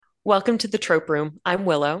Welcome to the Trope Room. I'm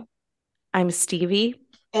Willow. I'm Stevie.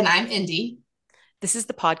 And I'm Indy. This is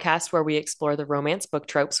the podcast where we explore the romance book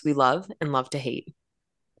tropes we love and love to hate.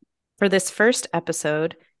 For this first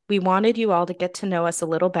episode, we wanted you all to get to know us a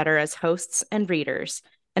little better as hosts and readers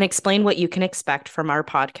and explain what you can expect from our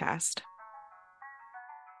podcast.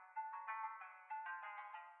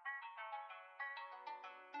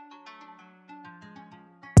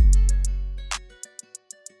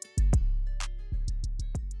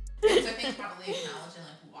 So I think probably acknowledging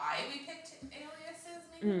like why we picked aliases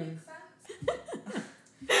maybe makes sense.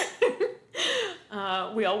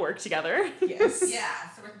 We all work together. Yes.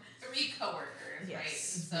 Yeah, so we're three coworkers, right? And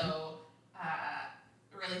so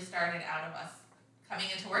really started out of us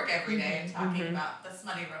coming into work every day and talking about the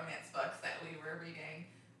smutty romance books that we were reading,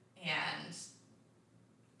 and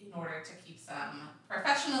in order to keep some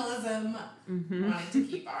professionalism, wanted to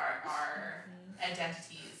keep our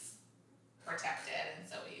identities protected, and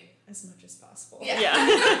so we As much as possible. as much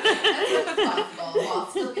as possible, while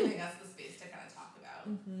still giving us the space to kind of talk about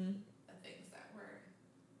the things that we're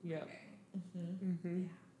reading. Yeah.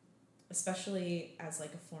 Especially as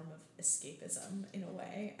like a form of escapism in a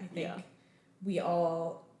way. I think we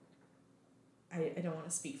all I don't want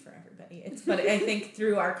to speak for everybody. But I think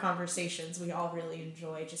through our conversations we all really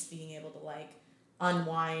enjoy just being able to like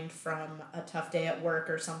unwind from a tough day at work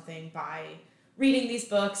or something by reading these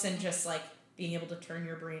books and just like being able to turn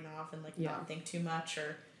your brain off and like not think too much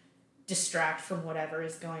or distract from whatever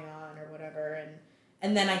is going on or whatever.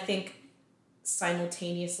 And then I think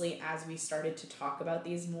simultaneously as we started to talk about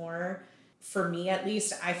these more, for me at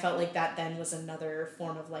least, I felt like that then was another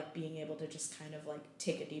form of like being able to just kind of like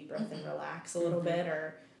take a deep breath and relax a little bit,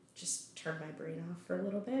 or just turn my brain off for a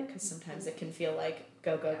little bit, because sometimes it can feel like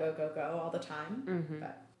go all the time.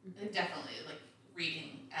 But Definitely like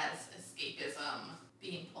reading as escapism,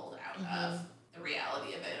 being pulled out of the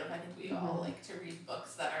reality of it. I think we all like to read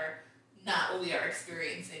books that are not what we are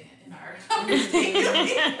experiencing in our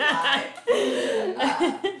daily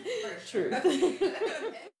lives. Truth.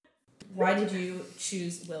 why did you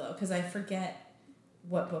choose Willow? Because I forget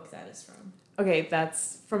what book that is from. Okay,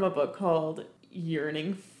 that's from a book called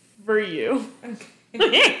Yearning for You.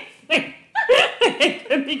 Okay. It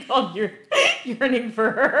could be called Yearning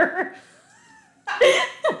for Her.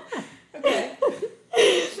 Okay.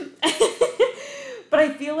 But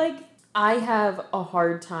I feel like I have a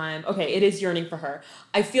hard time. Okay, it is Yearning for Her.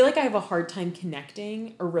 I feel like I have a hard time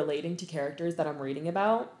connecting or relating to characters that I'm reading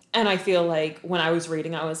about. And I feel like when I was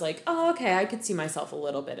reading, I was like, oh, okay, I could see myself a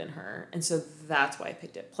little bit in her. And so that's why I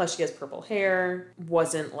picked it. Plus, she has purple hair,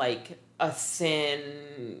 wasn't like a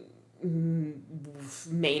thin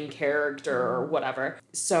main character or whatever.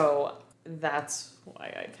 So that's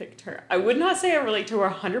why I picked her. I would not say I relate to her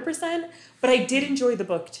 100%, but I did enjoy the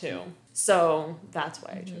book too. So that's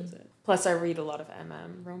why I chose it. Plus, I read a lot of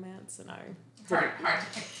romance, and I hard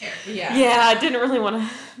to pick characters. yeah, I didn't really want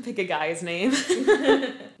to pick a guy's name.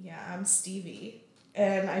 Yeah, I'm Stevie,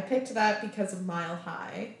 and I picked that because of Mile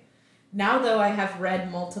High. Now, though, I have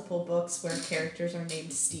read multiple books where characters are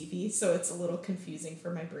named Stevie, so it's a little confusing for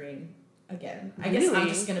my brain again. I guess I'm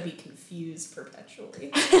just going to be confused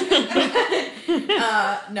perpetually.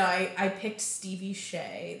 No, I picked Stevie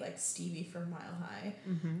Shea, like Stevie from Mile High.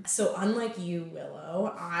 So unlike you,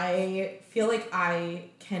 Willow, I feel like I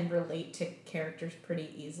can relate to characters pretty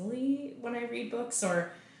easily when I read books,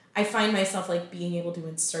 or I find myself like being able to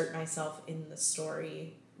insert myself in the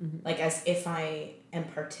story, like as if I am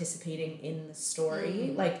participating in the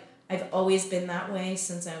story. Like I've always been that way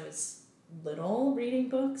since I was little, reading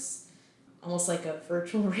books, almost like a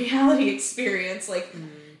virtual reality experience. Like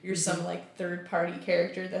you're some like third party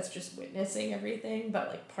character that's just witnessing everything, but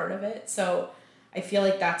like part of it. So I feel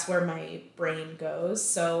like that's where my brain goes.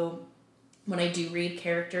 So when I do read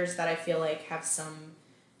characters that I feel like have some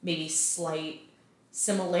maybe slight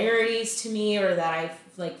similarities to me, or that I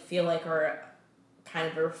like feel like are kind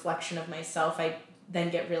of a reflection of myself, I then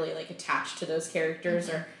get really like attached to those characters,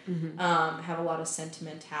 or have a lot of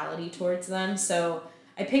sentimentality towards them. So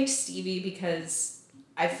I picked Stevie because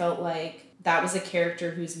I felt like that was a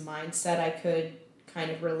character whose mindset I could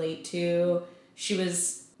kind of relate to. She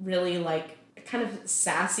was really like kind of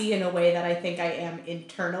sassy in a way that I think I am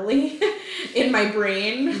internally in my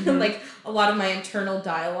brain. Like a lot of my internal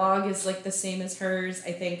dialogue is like the same as hers.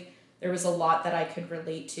 I think there was a lot that I could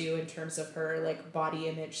relate to in terms of her like body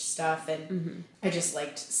image stuff, and I just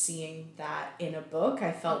liked seeing that in a book.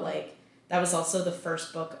 I felt like that was also the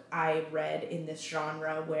first book I read in this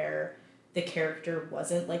genre where the character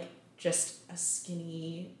wasn't like just a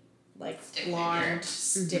skinny, like blonde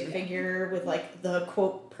stick figure with like the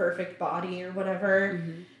quote perfect body or whatever.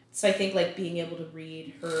 So I think like being able to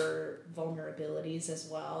read her vulnerabilities as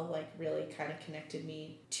well, like really kind of connected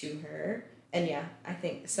me to her. And yeah, I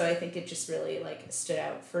think it just really like stood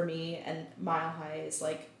out for me, and Mile High is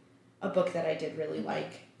like a book that I did really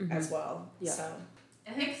like as well. Yeah. So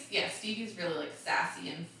I think Stevie's really like sassy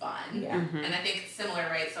and fun. Yeah. And I think similar,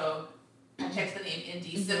 right? So I picked the name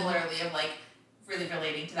Indy similarly of like really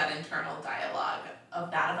relating to that internal dialogue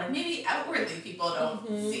of that, of like maybe outwardly people don't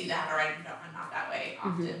see that, or I'm not that way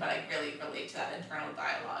often, but I really relate to that internal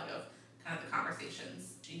dialogue of kind of the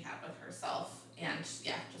conversations she had with herself, and just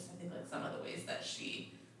I think like some of the ways that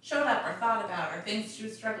she showed up or thought about, or things she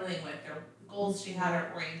was struggling with, or goals she had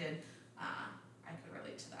or oriented. I could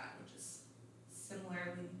relate to that, which is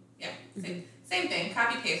similarly same thing,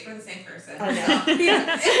 copy paste, we're the same person. I know.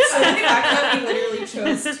 Yeah. So the fact that we literally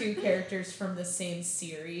chose two characters from the same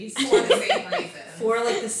series for the same reasons. For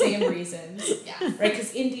like the same reasons. Yeah. Right,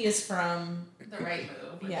 because Indy is from The Right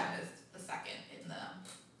Move, which is the second in the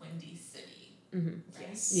Windy City. Mm-hmm. Right?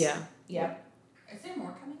 Yes. Yeah. Yep. Is there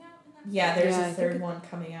more coming out in that? Yeah, there's a third one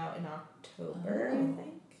coming out in October, I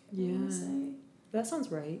think. Yeah. That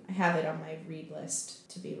sounds right. I have it on my read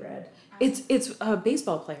list to be read. It's a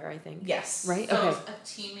baseball player, I think. Yes. Right? So okay. it's a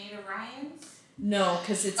teammate of Ryan's? No,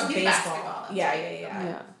 because it's baseball. Basketball.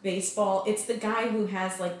 Yeah. Baseball. It's the guy who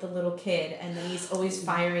has like the little kid, and then he's always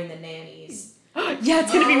firing the nannies. Yeah,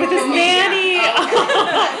 it's gonna be with his nanny.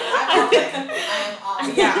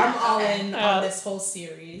 I'm all in on this whole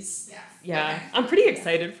series. Yes. Yeah, Okay. I'm pretty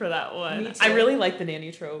excited for that one. Me too. I really like the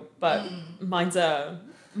nanny trope, but mine's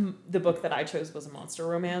the book that I chose was a monster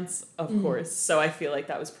romance, of course. So I feel like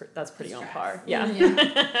that's pretty on par. Yeah. Want to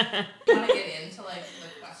get into like the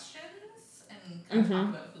questions and kind of talk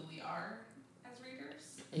about who we are as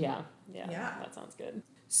readers? Yeah. Yeah. That sounds good.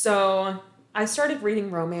 So I started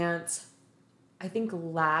reading romance, I think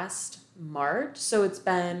last March. So it's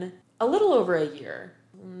been a little over a year,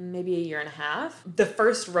 maybe a year and a half. The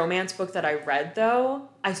first romance book that I read, though,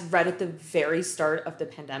 I read at the very start of the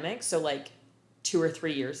pandemic. So like 2 or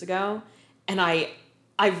 3 years ago. And I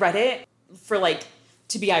read it for like,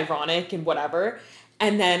 to be ironic and whatever.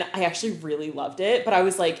 And then I actually really loved it, but I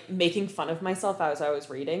was like making fun of myself as I was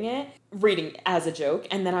reading as a joke.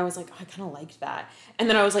 And then I was like, oh, I kind of liked that. And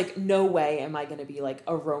then I was like, no way am I going to be like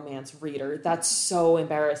a romance reader. That's so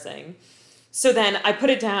embarrassing. So then I put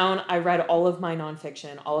it down. I read all of my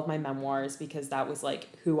nonfiction, all of my memoirs, because that was like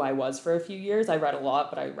who I was for a few years. I read a lot,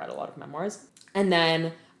 but I read a lot of memoirs. And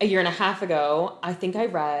then a year and a half ago, I think I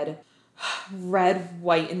read Red,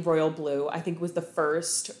 White, and Royal Blue. I think was the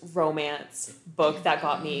first romance book that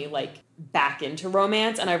got me like back into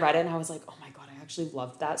romance. And I read it and I was like, oh my God, I actually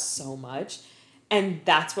loved that so much. And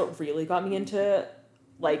that's what really got me into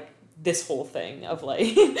like this whole thing of like,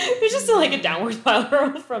 it's just like a downward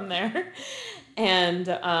spiral from there. And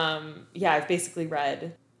I've basically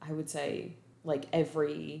read, I would say, like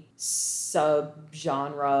every sub-genre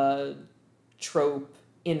trope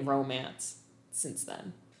in romance since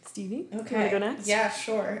then. Stevie, Okay. You want to go next? Yeah,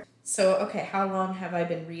 sure. So, how long have I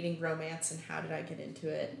been reading romance and how did I get into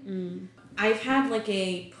it? I've had like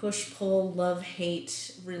a push-pull,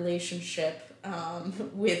 love-hate relationship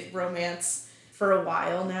with romance for a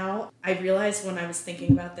while now. I realized when I was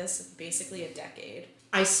thinking about this, basically a decade.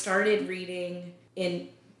 I started reading in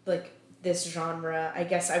like this genre, I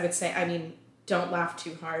guess I would say, I mean, don't laugh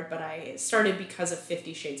too hard, but I started because of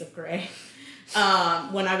 50 Shades of Grey.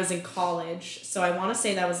 When I was in college. So I want to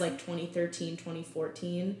say that was like 2013,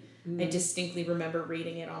 2014. I distinctly remember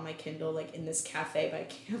reading it on my Kindle, like in this cafe by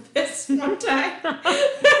campus one time.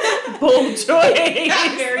 Bold choice.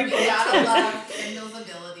 Yeah, very bold. You gotta love Kindle's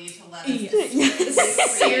ability to let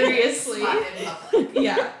us seriously. in public.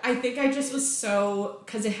 Yeah, I think I just was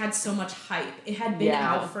because it had so much hype. It had been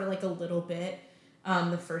out for like a little bit,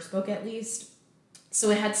 the first book at least. So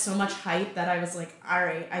it had so much hype that I was like, all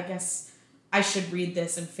right, I guess I should read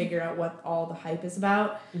this and figure out what all the hype is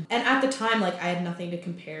about. And at the time, like, I had nothing to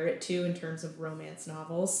compare it to in terms of romance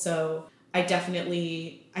novels. So I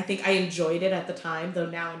think I enjoyed it at the time, though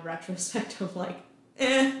now in retrospect, I'm like,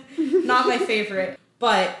 not my favorite.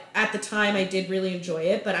 But at the time, I did really enjoy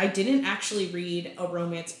it. But I didn't actually read a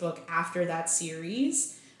romance book after that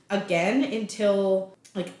series again until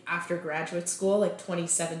like after graduate school, like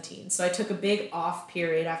 2017. So I took a big off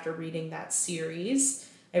period after reading that series.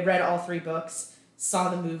 I read all 3 books, saw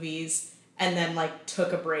the movies, and then like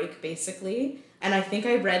took a break basically. And I think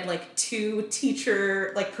I read like 2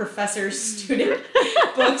 professor-student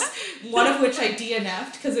books, one of which I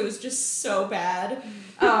DNF'd because it was just so bad.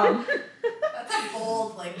 That's a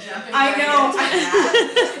bold, like, jumping I know. into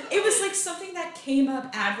that. It was like something that came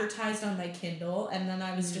up advertised on my Kindle, and then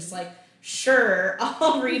I was just like, sure,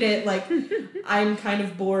 I'll read it. Like, I'm kind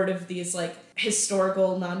of bored of these, like,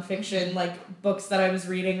 historical nonfiction, like, books that I was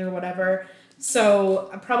reading or whatever. So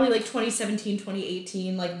probably like 2017,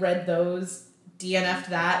 2018, like read those,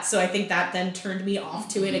 DNF'd that. So I think that then turned me off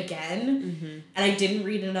to it again. And I didn't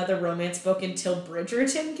read another romance book until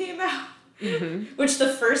Bridgerton came out, which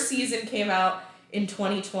the first season came out in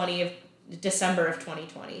 2020, December of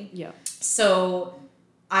 2020. Yeah. So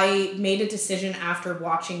I made a decision after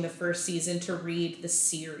watching the first season to read the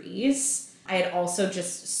series. I had also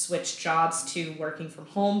just switched jobs to working from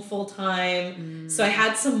home full time. So I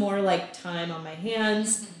had some more like time on my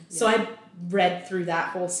hands. So I read through that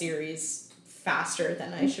whole series faster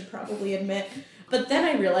than I should probably admit. But then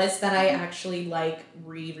I realized that I actually like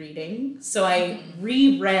rereading. So I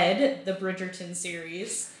reread the Bridgerton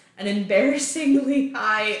series an embarrassingly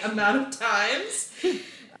high amount of times.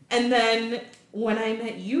 And then when I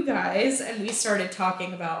met you guys and we started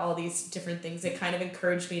talking about all these different things, it kind of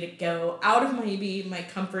encouraged me to go out of maybe my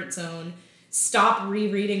comfort zone, stop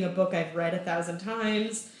rereading a book I've read 1,000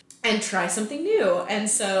 times, and try something new. And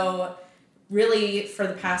so really for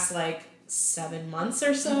the past like 7 months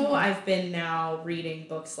or so, I've been now reading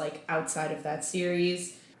books like outside of that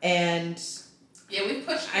series. And yeah, we've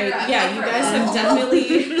pushed you guys have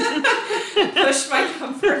definitely pushed my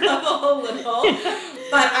comfort level a little.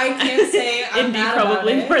 But I can't say I'm mad about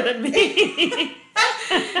it. Probably more than me.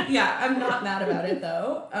 Yeah, I'm not mad about it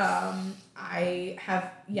though. I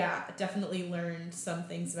have, definitely learned some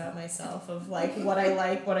things about myself of like what I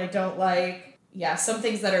like, what I don't like. Yeah, some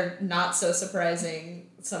things that are not so surprising,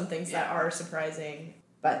 some things that are surprising.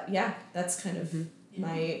 But yeah, that's kind of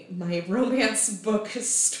my romance book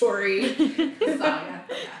story. Saga.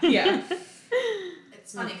 Yeah.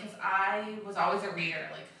 It's funny because I was always a reader,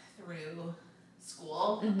 like through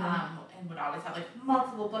school, and would always have like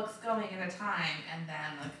multiple books going at a time, and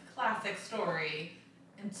then like a classic story,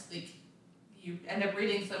 and like you end up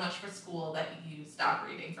reading so much for school that you stop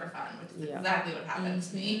reading for fun, which is exactly what happened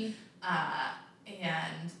to me.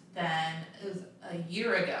 And then it was a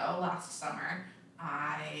year ago, last summer,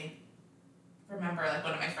 I remember like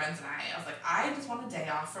one of my friends and I was like, I just want a day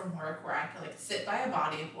off from work where I could like sit by a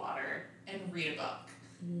body of water and read a book,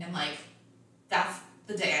 and like that's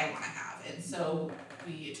the day I want to have. And so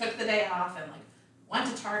we took the day off and like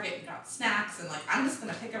went to Target and got snacks and like I'm just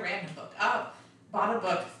gonna pick a random book up. Bought a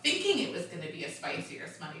book thinking it was gonna be a spicier,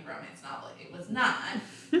 smutty romance novel. It was not.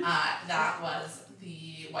 That was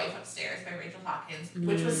The Wife Upstairs by Rachel Hawkins,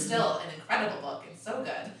 which was still an incredible book and so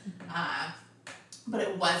good. But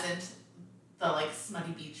it wasn't the like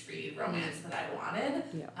smutty beach read romance that I wanted.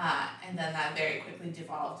 And then that very quickly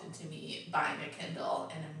devolved into me buying a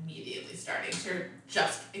Kindle and immediately starting to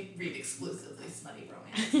just read exclusively smutty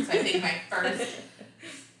romance. So I think my first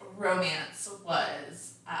romance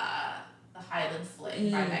was The Highland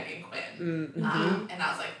Fling by Megan Quinn. And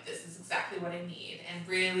I was like, this is exactly what I need. And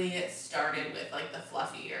really it started with like the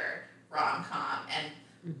fluffier rom-com and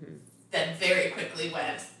then very quickly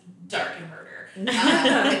went dark and murder,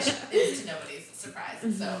 which is to nobody's surprise,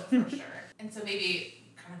 so for sure. And so maybe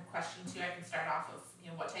kind of question two, I can start off with,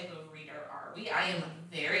 what type of reader are we? I am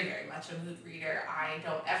very, very much a mood reader. I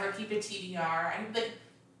don't ever keep a TBR. I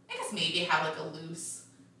guess maybe have like a loose,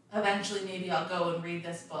 eventually maybe I'll go and read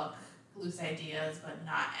this book, loose ideas, but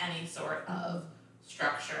not any sort of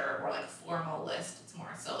structure or like formal list. It's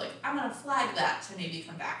more so like I'm gonna flag that to maybe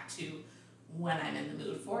come back to when I'm in the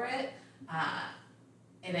mood for it.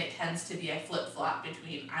 And it tends to be a flip-flop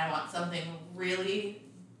between I want something really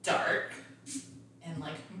dark and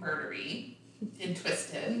like murdery and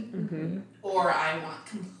twisted, or I want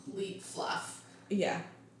complete fluff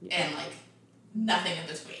and like nothing in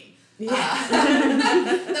between. Those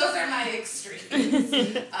are my extremes.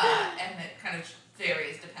 And it kind of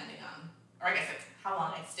varies depending on, or I guess like how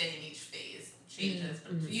long I stay in each phase changes,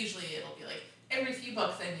 but usually it'll be like every few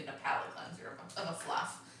books I need a palate cleanser of a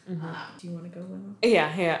fluff. Do you want to go, Willow?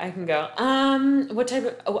 Yeah, I can go. I'm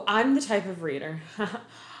the type of reader.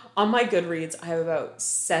 On my Goodreads, I have about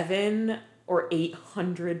 700 or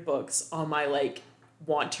 800 books on my like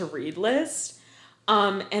want to read list.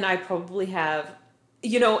 And I probably have,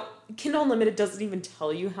 Kindle Unlimited doesn't even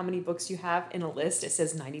tell you how many books you have in a list. It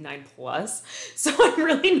says 99 plus. So I'm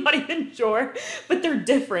really not even sure, but they're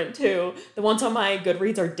different too. The ones on my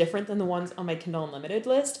Goodreads are different than the ones on my Kindle Unlimited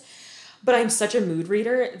list. But I'm such a mood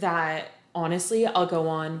reader that honestly, I'll go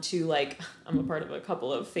on to like, I'm a part of a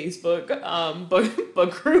couple of Facebook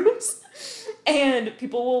book groups, and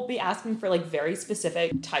people will be asking for like very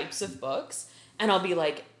specific types of books, and I'll be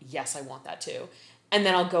like, yes, I want that too. And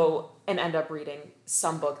then I'll go and end up reading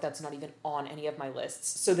some book that's not even on any of my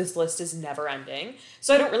lists. So this list is never ending.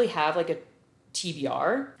 So I don't really have like a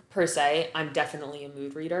TBR per se. I'm definitely a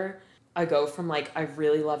mood reader. I go from like, I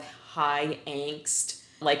really love high angst,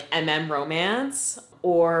 like romance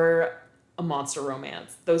or a monster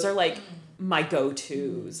romance. Those are like my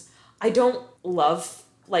go-tos. I don't love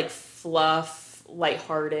like fluff,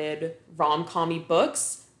 lighthearted, rom-com-y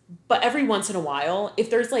books, but every once in a while, if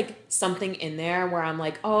there's like something in there where I'm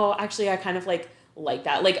like, oh, actually I kind of like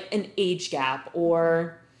that, like an age gap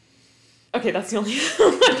or... Okay, that's the only...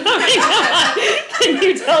 Can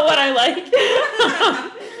you tell what I like?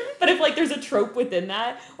 But if like there's a trope within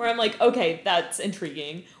that where I'm like, okay, that's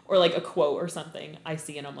intriguing, or like a quote or something I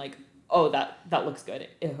see and I'm like, oh, that looks good,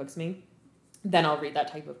 it hooks me, then I'll read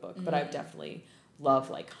that type of book. But I definitely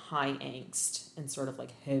love like high angst and sort of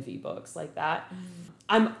like heavy books like that.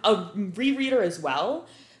 I'm a rereader as well,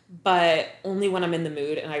 but only when I'm in the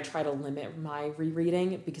mood, and I try to limit my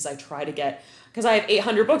rereading because I have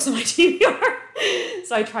 800 books on my TBR,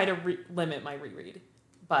 so I try to limit my reread.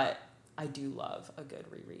 But I do love a good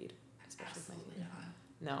reread. Absolutely not.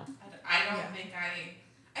 No. I don't think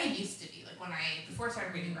I used to be, like when before I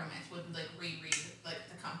started reading romance, would like reread like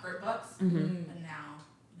the comfort books, but now.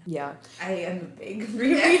 Yeah. I am a big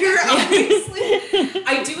rereader, obviously.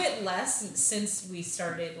 I do it less since we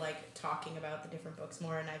started like talking about the different books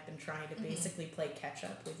more, and I've been trying to basically play catch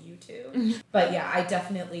up with you two. But yeah,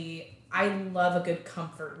 I love a good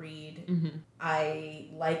comfort read. I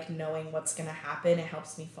like knowing what's going to happen. It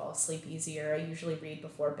helps me fall asleep easier. I usually read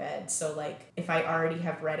before bed. So like if I already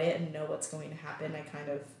have read it and know what's going to happen, I kind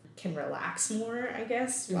of can relax more, I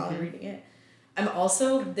guess, while I'm reading it. I'm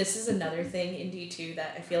also, this is another thing, Indy, too,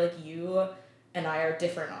 that I feel like you and I are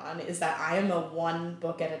different on, is that I am a one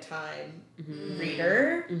book at a time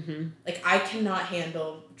reader. Like, I cannot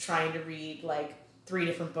handle trying to read, like, 3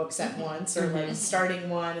 different books at once, or, like, starting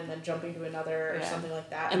one and then jumping to another or something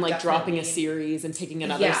like that. And, like, dropping a series and picking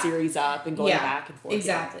another series up and going back and forth.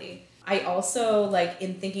 Exactly. I also, like,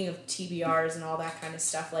 in thinking of TBRs and all that kind of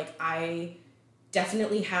stuff, like, I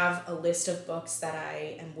definitely have a list of books that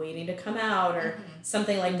I am waiting to come out or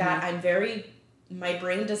something like that. My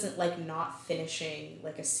brain doesn't like not finishing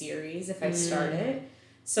like a series if I start it.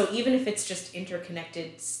 So even if it's just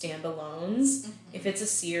interconnected standalones, if it's a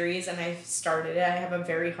series and I've started it, I have a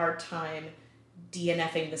very hard time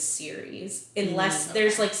DNFing the series unless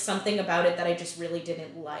there's like something about it that I just really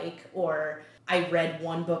didn't like, or I read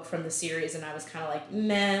one book from the series and I was kind of like,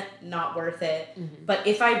 meh, not worth it. But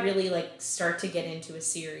if I really like start to get into a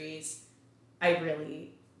series, I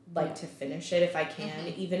really like to finish it if I can,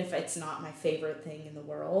 even if it's not my favorite thing in the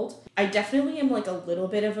world. I definitely am like a little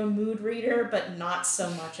bit of a mood reader, but not so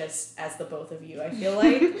much as the both of you, I feel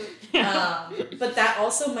like. But that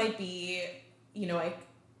also might be, you know,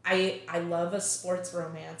 I love a sports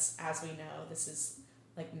romance, as we know. This is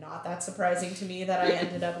like not that surprising to me that I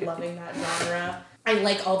ended up loving that genre. I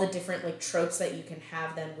like all the different like tropes that you can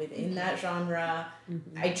have then within that genre.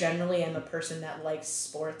 I generally am a person that likes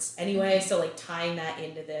sports anyway, so like tying that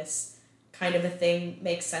into this kind of a thing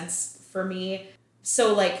makes sense for me.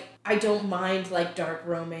 So like I don't mind like dark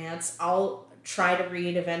romance. I'll try to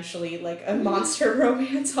read eventually like a monster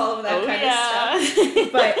romance, all of that kind of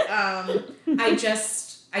stuff. But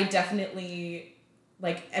I definitely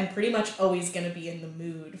like am pretty much always going to be in the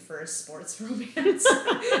mood for a sports romance.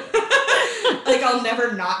 Like I'll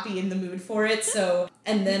never not be in the mood for it. So,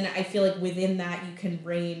 and then I feel like within that you can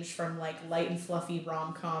range from like light and fluffy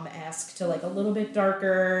rom-com-esque to like a little bit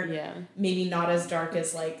darker. Yeah. Maybe not as dark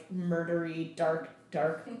as like murdery, dark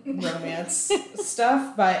romance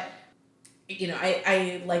stuff, but you know,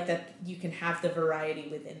 I like that you can have the variety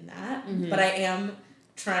within that. But I am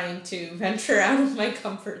trying to venture out of my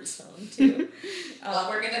comfort zone too. Well,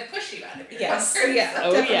 we're gonna push you out of your yes, comfort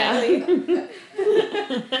zone. Definitely.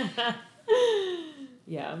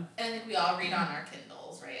 Yeah. And I think we all read on our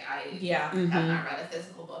Kindles, right? I have not read a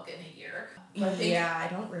physical book in a year. I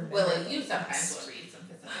don't remember. Willie, you sometimes will read some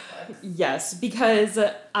physical books. Yes, because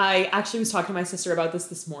I actually was talking to my sister about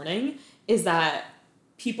this morning, is that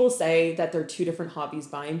people say that there are 2 different hobbies,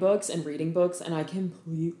 buying books and reading books, and I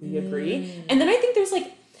completely agree. And then I think there's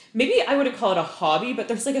like, maybe I wouldn't call it a hobby, but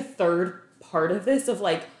there's like a third part of this of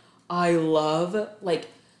like, I love like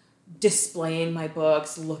displaying my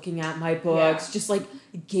books, looking at my books, just like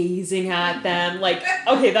gazing at them. Like,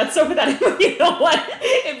 okay, that's so pathetic, but you know what?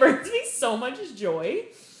 It brings me so much joy.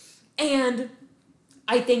 And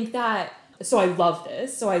I think that, so I love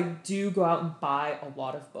this. So I do go out and buy a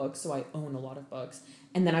lot of books. So I own a lot of books.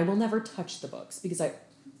 And then I will never touch the books because I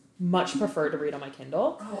much prefer to read on my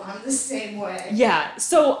Kindle. Oh, I'm the same way. Yeah,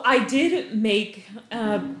 so I did make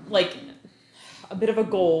like a bit of a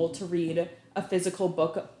goal to read a physical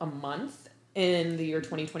book a month in the year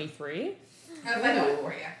 2023. How's that going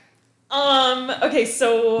for you? Okay,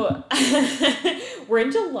 so we're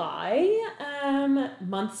in July,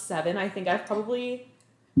 month 7. I think I've probably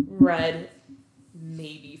read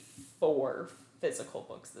maybe 4 physical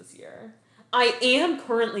books this year. I am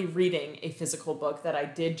currently reading a physical book that I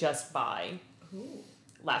did just buy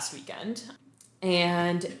last weekend.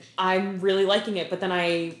 And I'm really liking it, but then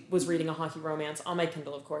I was reading a hockey romance on my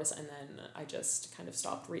Kindle, of course, and then I just kind of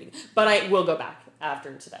stopped reading. But I will go back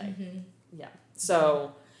after today. Mm-hmm. Yeah.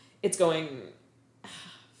 So it's going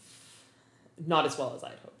not as well as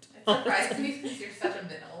I'd hoped. It surprised me because you're such a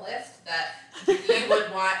minimalist that you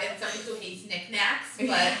would want, and somebody who hates knickknacks, but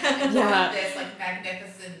want this like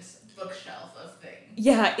magnificent bookshelf of things.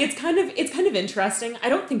 Yeah, it's kind of interesting. I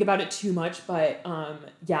don't think about it too much, but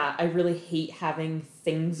I really hate having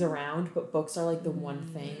things around, but books are like the one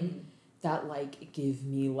thing that like give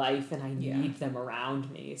me life, and I need them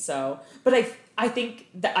around me. So, but I think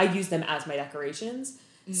that I use them as my decorations.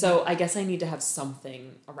 Mm-hmm. So I guess I need to have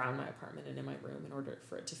something around my apartment and in my room in order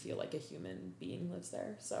for it to feel like a human being lives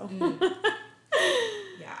there. So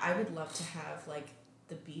yeah, I would love to have like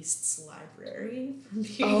the Beast's library from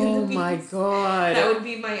Beauty and the Beast. My god, that would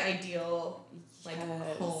be my ideal like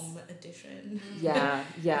home edition. Yeah.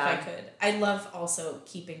 If I could. I love also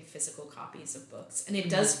keeping physical copies of books, and it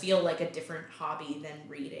does feel like a different hobby than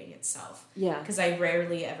reading itself. Yeah, because I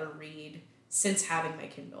rarely ever read. Since having my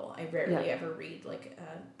Kindle, I rarely ever read like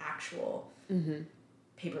an actual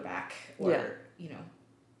paperback or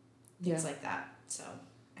things like that. So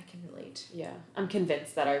I can relate. Yeah, I'm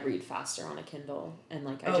convinced that I read faster on a Kindle, and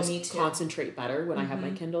like I just concentrate better when I have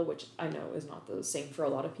my Kindle, which I know is not the same for a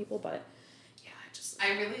lot of people, but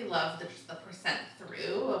I really love the percent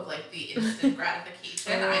through of like the instant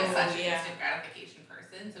gratification. I'm such an instant gratification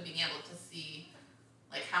person, so being able to see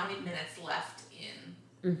like how many minutes left in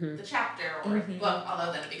the chapter or the book,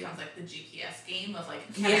 although then it becomes like the GPS game of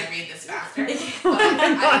like, can I read this faster?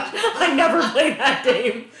 I never played that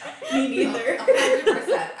game. Me neither. 100%.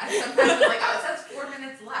 I sometimes I'm like, oh, it says 4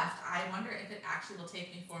 minutes left. I wonder if it actually will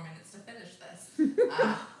take me 4 minutes to finish this.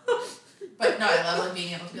 But no, I love like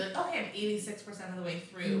being able to be like, okay, I'm 86% of the way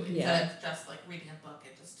through instead of just like reading a book.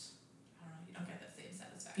 It just, I don't know, you don't get the same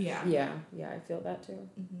satisfaction. Yeah, I feel that too.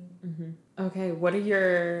 Okay, what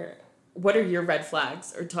are your red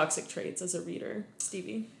flags or toxic traits as a reader,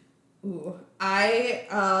 Stevie? Ooh, I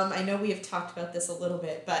know we have talked about this a little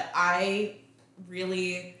bit, but I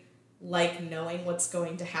really like knowing what's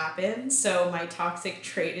going to happen. So my toxic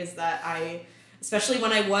trait is that especially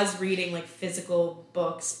when I was reading like physical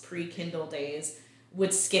books pre-Kindle days,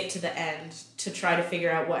 would skip to the end to try to figure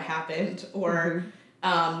out what happened. Or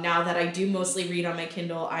now that I do mostly read on my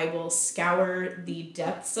Kindle, I will scour the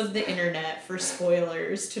depths of the internet for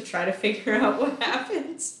spoilers to try to figure out what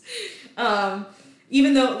happens.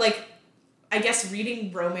 Even though, like, I guess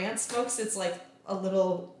reading romance books, it's like a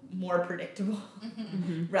little more predictable,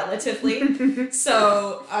 relatively.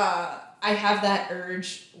 So I have that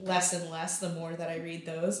urge less and less the more that I read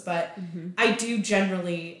those, but I do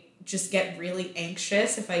generally just get really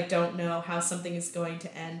anxious if I don't know how something is going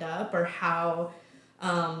to end up or how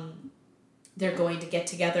they're going to get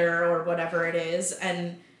together or whatever it is.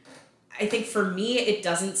 And I think for me, it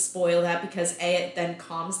doesn't spoil that because it then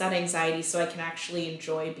calms that anxiety so I can actually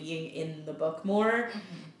enjoy being in the book more.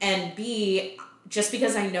 And B, just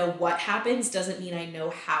because I know what happens doesn't mean I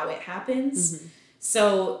know how it happens.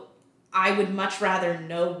 So I would much rather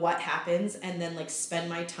know what happens and then like spend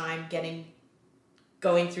my time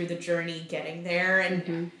going through the journey, getting there.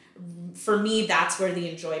 And for me, that's where the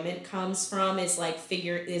enjoyment comes from, is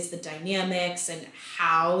the dynamics and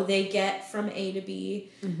how they get from A to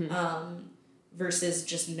B, versus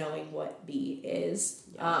just knowing what B is.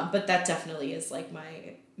 But that definitely is like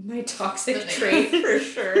my toxic trait for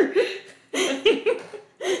sure.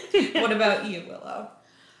 What about you, Willow?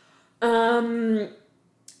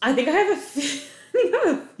 I think I have a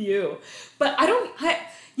few, but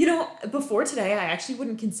before today, I actually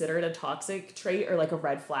wouldn't consider it a toxic trait or like a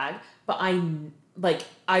red flag, but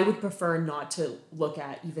I would prefer not to look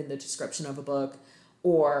at even the description of a book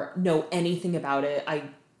or know anything about it. I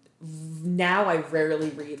rarely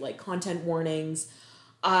read like content warnings.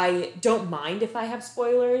 I don't mind if I have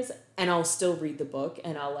spoilers, and I'll still read the book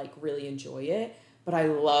and I'll like really enjoy it. But I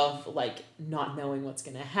love like not knowing what's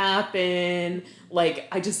gonna happen. Like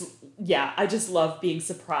I just love being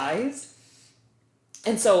surprised.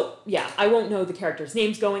 And so, I won't know the characters'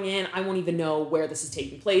 names going in. I won't even know where this is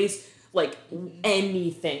taking place. like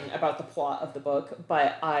anything about the plot of the book,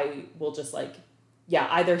 but I will just like, yeah,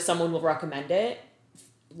 either someone will recommend it,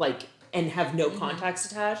 like, and have no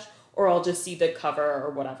context attached, or I'll just see the cover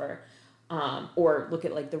or whatever, or look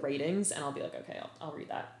at like the ratings and I'll be like, okay, I'll read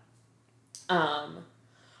that.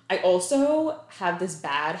 I also have this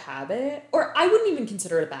bad habit, or I wouldn't even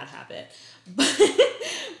consider it a bad habit,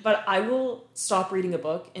 but I will stop reading a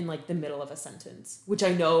book in like the middle of a sentence, which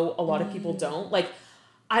I know a lot of people don't. Like,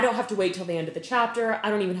 I don't have to wait till the end of the chapter. I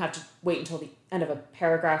don't even have to wait until the end of a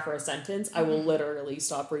paragraph or a sentence. I will literally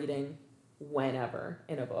stop reading whenever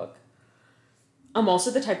in a book. I'm also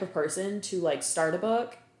the type of person to like start a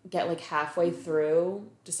book, get like halfway through,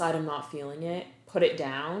 decide I'm not feeling it, put it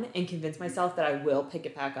down, and convince myself that I will pick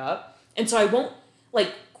it back up. And so I won't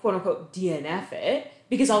like quote unquote DNF it,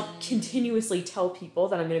 because I'll continuously tell people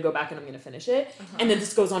that I'm going to go back and I'm going to finish it. And then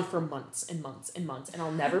this goes on for months and months and months, and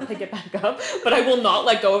I'll never pick it back up, but I will not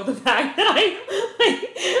let go of the fact that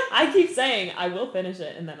I keep saying I will finish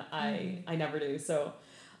it, and then I never do. So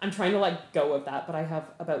I'm trying to let go of that, but I have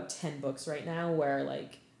about 10 books right now where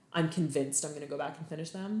like I'm convinced I'm going to go back and finish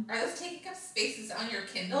them. Are those taking up spaces on your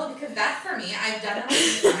Kindle? Because that's for me. I've done it a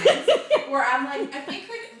few times where I'm like, I think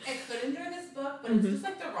like I could enjoy this book, but it's just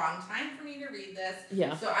like the wrong time for me to read this.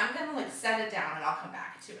 Yeah. So I'm going to like set it down and I'll come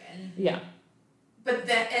back to it. Yeah. But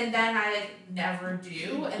then I like never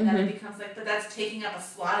do, and then it becomes like, but that's taking up a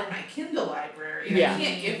slot in my Kindle library. And I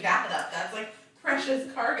can't give that up. That's like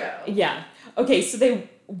precious cargo. Yeah. Okay, so they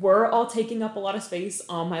were all taking up a lot of space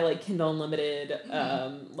on my like Kindle Unlimited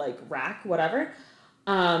like rack, whatever.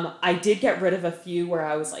 I did get rid of a few where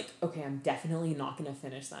I was like, okay, I'm definitely not going to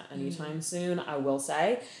finish that anytime soon, I will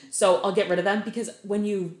say. So I'll get rid of them, because when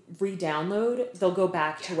you re-download, they'll go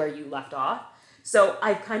back to where you left off. So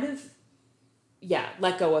I've kind of,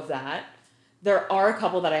 let go of that. There are a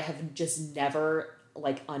couple that I have just never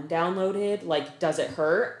like undownloaded, like Does It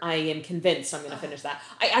Hurt? I am convinced I'm going to finish that.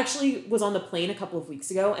 I actually was on the plane a couple of weeks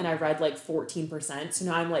ago and I read like 14%, so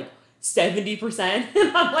now I'm like 70%,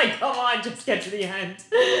 and I'm like, come on, just get to the end.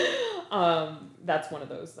 That's one of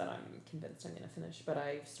those that I'm convinced I'm going to finish, but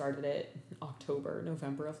I started it in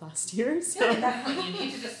November of last year. So. At that point, you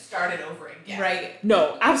need to just start it over again. Right.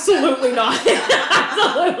 No, absolutely not.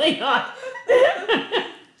 Absolutely not.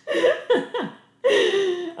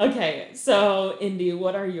 Okay, so Indy,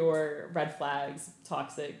 what are your red flags,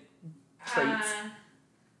 toxic traits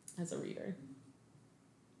as a reader?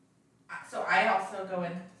 So I also go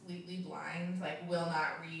in completely blind, like will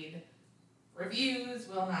not read reviews,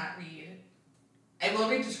 I will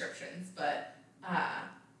read descriptions, but I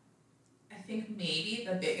think maybe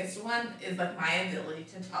the biggest one is like my ability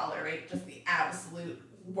to tolerate just the absolute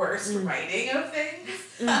worst writing of things.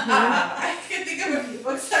 I can think of a few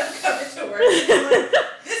books I've come into work and like,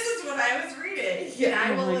 this is what I was reading. And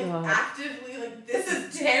I will actively this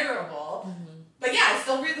is terrible. But yeah, I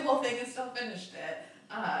still read the whole thing and still finished it.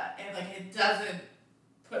 And like it doesn't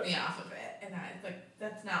put me off of it. And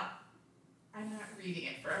I'm not reading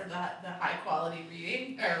it for the high quality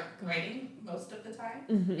reading or writing most of the time.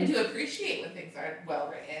 And to appreciate when things are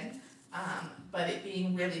well written. But it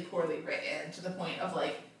being really poorly written to the point of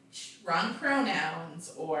like wrong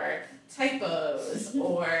pronouns or typos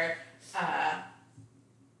or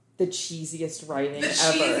the cheesiest writing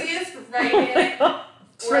cringiest, or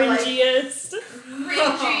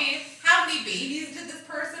cringy. How many babies did this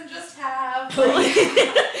person just have?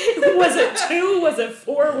 Was it 2? Was it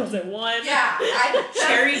 4? Was it 1? Yeah,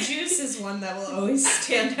 cherry juice is one that will always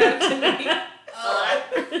stand out to me.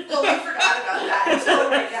 Totally forgot about that until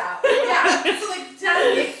right now. Yeah, so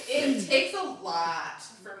it takes a lot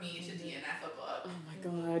for me to DNF a book. Oh my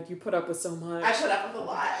god, you put up with so much. I put up with a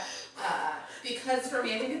lot. Because for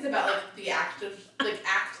me, I think it's about like the act of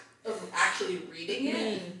actually reading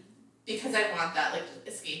it. Because I want that like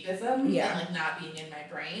escapism and like not being in my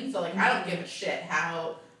brain. So like I don't give a shit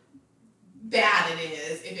how bad it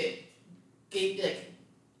is if it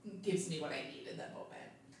gives me what I need in that moment.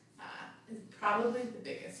 It's probably the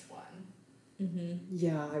biggest one.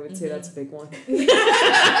 Yeah, I would say that's a big one.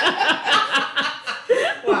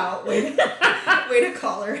 Wow, way to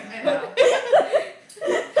call her. I know.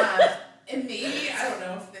 And maybe I don't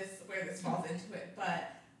know if where this falls into it,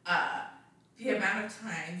 but the amount of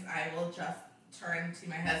times I will just turn to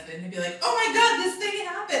my husband and be like, "Oh my god, this thing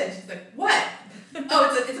happened." She's like, "What?"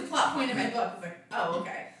 "Oh, it's a plot point in my book." It's like, "Oh,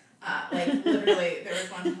 okay." Like literally, there was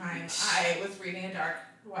one time I was reading A Dark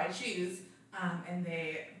Wide Shoes, and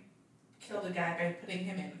they killed a guy by putting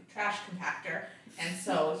him in a trash compactor, and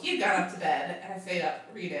so he got up to bed, and I stayed up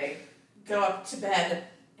reading, go up to bed,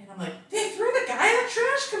 and I'm like, "They threw the guy in a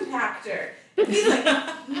trash compactor," He's like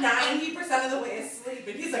 90% of the way asleep,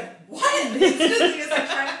 and he's like, what? He's like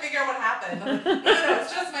trying to figure out what happened. I'm like, no,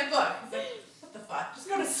 it's just my book. He's like, what the fuck? Just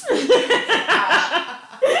go to sleep.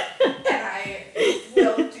 And I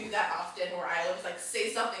will do that often, where I will like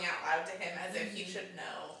say something out loud to him as if he should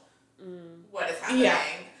know what is happening. Yeah.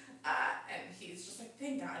 And he's just like,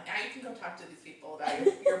 thank God, now you can go talk to these people about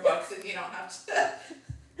your books, and you don't have to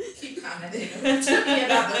keep commenting to me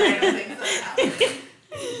about the random things that happen.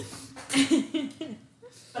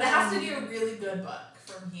 But it has to be a really good book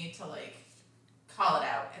for me to like call it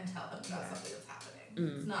out and tell him about something that's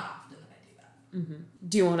happening. It's not often that I do that.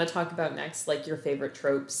 Do you want to talk about next, like your favorite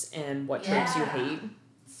tropes and what tropes you hate?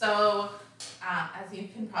 So, as you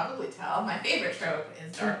can probably tell, my favorite trope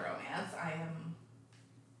is dark romance. I am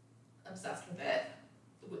obsessed with it.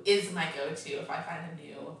 Is my go-to if I find a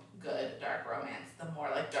new good dark romance. The more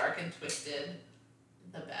like dark and twisted,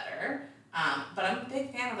 the better. But I'm a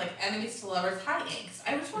big fan of like enemies to lovers, high angst.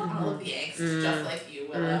 I just want all of the angst, just like you,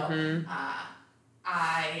 Willow.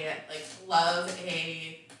 I like love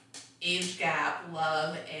a age gap,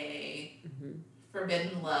 love a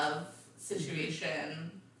forbidden love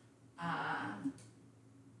situation.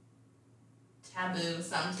 Taboo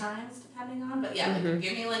sometimes, depending on, but yeah, like,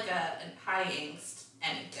 give me like a high angst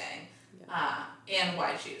anything. And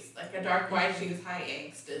white shoes. Like a dark white shoes high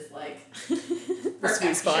angst is like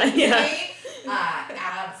perfect spot. Absolutely.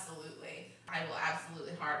 I will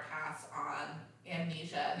absolutely hard pass on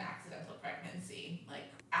amnesia and accidental pregnancy. Like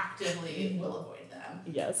actively will avoid them.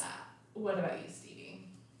 Yes. What about you, Stevie?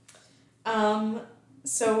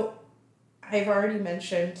 So I've already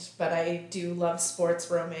mentioned, but I do love sports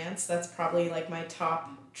romance. That's probably like my top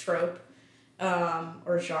trope,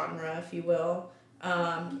 or genre, if you will.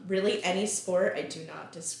 Really any sport, I do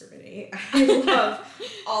not discriminate. I love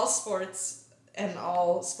all sports and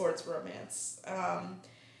all sports romance.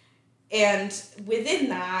 And within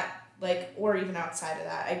that, like, or even outside of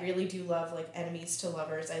that, I really do love like enemies to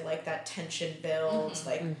lovers. I like that tension build,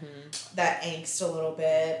 that angst a little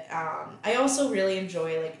bit. I also really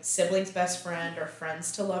enjoy like siblings best friend or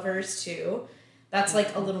friends to lovers too. That's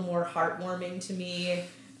like a little more heartwarming to me.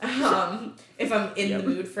 If I'm in the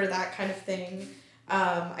mood for that kind of thing.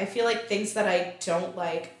 I feel like things that I don't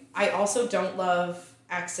like, I also don't love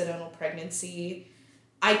accidental pregnancy.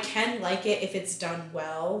 I can like it if it's done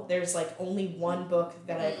well. There's like only one book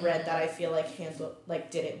that I've read that I feel like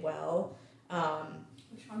did it well.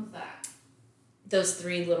 Which one's that? Those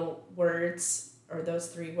three words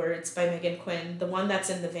by Megan Quinn. The one that's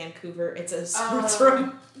in the Vancouver. It's a sports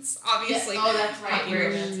romance, obviously. Yes. Oh, that's right.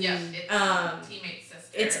 It's teammate sister.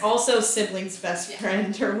 It's also sibling's best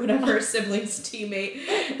friend or whatever, sibling's teammate.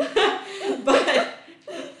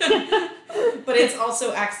 But it's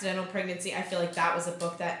also accidental pregnancy. I feel like that was a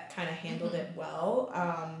book that kind of handled it well.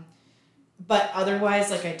 But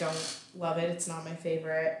otherwise, like, I don't love it. It's not my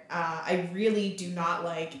favorite. I really do not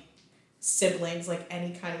like siblings, like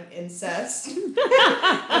any kind of incest.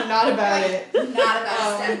 I'm not about it. Not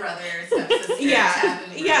about stepbrothers, stepsisters.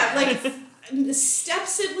 Yeah, like step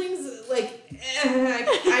siblings, like,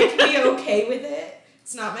 I can be okay with it.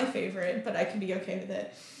 It's not my favorite, but I can be okay with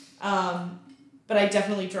it. But I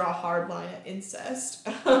definitely draw a hard line at incest.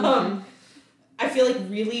 I feel like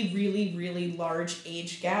really, really, really large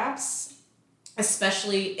age gaps,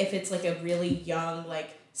 especially if it's like a really young,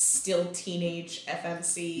 like still teenage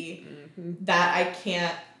FMC, that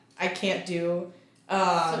I can't do.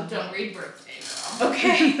 So don't read Birthday Girl.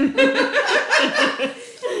 Okay.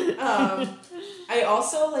 I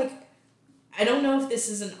also like, I don't know if this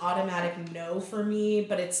is an automatic no for me,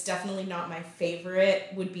 but it's definitely not my favorite,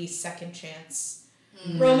 would be second chance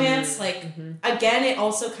romance. Like, again, it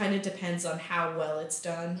also kind of depends on how well it's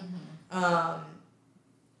done.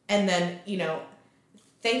 And then, you know,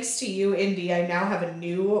 thanks to you, Indy, I now have a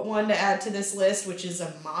new one to add to this list, which is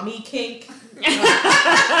a mommy kink. Let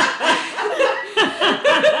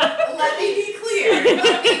me be clear.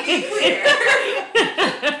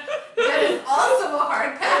 That is also a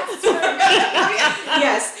hard pass for me.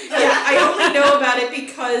 Yes. Yeah, I only know about it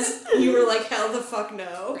because you were like, hell the fuck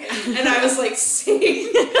no. And I was like,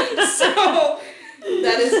 same. So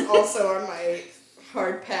that is also on my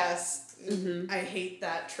hard pass. I hate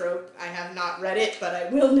that trope. I have not read it, but I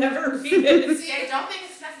will never read it. See, I don't think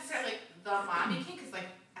it's necessarily the mommy kink, because like,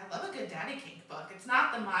 I love a good daddy kink book. It's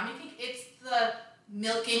not the mommy kink, it's the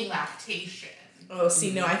milking lactation. Oh,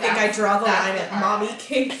 see, no, I think I draw the line at mommy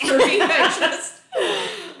kink for me.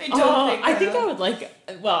 I think I would like,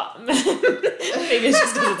 well, maybe it's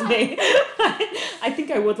just because it's me. I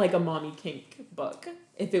think I would like a mommy kink book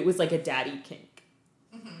if it was like a daddy kink.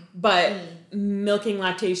 But milking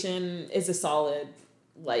lactation is a solid,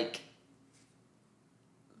 like,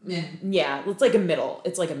 Yeah, it's like a middle.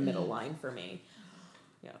 It's like a middle line for me.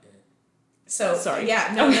 Yeah. So sorry.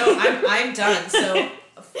 Yeah, no, I'm done. So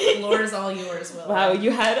floor is all yours, Will. Wow,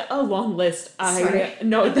 you had a long list. Sorry.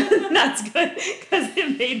 No, that's good because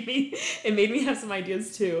it made me have some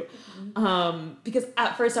ideas too. Because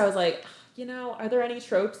at first I was like, are there any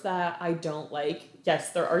tropes that I don't like?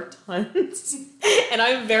 Yes, there are tons. And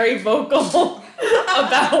I'm very vocal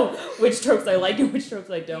about which tropes I like and which tropes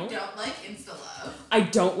I don't. You don't like insta-love. I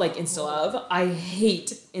don't like insta-love. I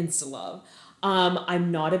hate insta-love.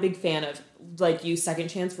 I'm not a big fan of, like you, second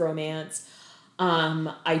chance romance.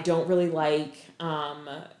 I don't really like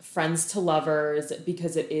friends to lovers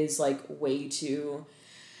because it is like way too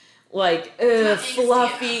like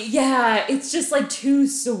fluffy. Yeah, it's just like too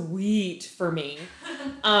sweet for me.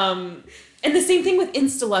 And the same thing with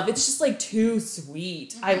insta love. It's just like too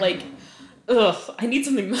sweet. I like I need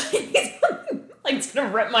something like it's gonna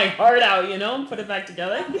rip my heart out, and put it back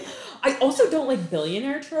together. I also don't like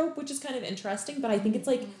billionaire trope, which is kind of interesting, but I think it's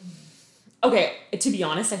like, okay, to be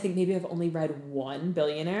honest, I think maybe I've only read one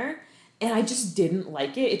billionaire and I just didn't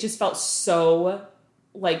like it. It just felt so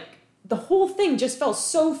like the whole thing just felt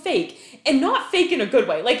so fake, and not fake in a good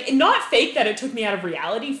way. Like not fake that it took me out of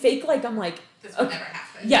reality. Fake like I'm like, this would never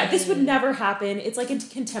happen. Yeah, this would never happen. It's like a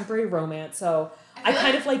contemporary romance, so I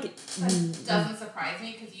kind of like. That doesn't surprise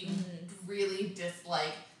me because you really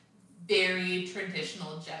dislike very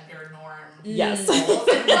traditional gender norm. Yes. Roles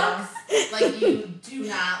in books. Like you do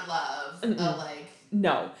not love a like.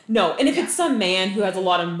 No, and if it's some man who has a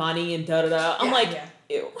lot of money and da da da, I'm like,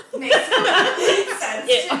 ew. Makes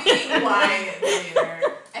sense to me why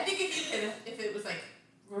billionaire. I think if it was like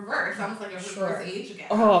reverse, almost like a reverse age gap.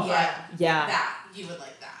 Oh, yeah. That you would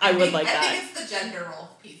like that. I would like that. that. I think it's the gender role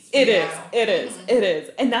piece. It is,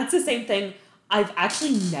 and that's the same thing. I've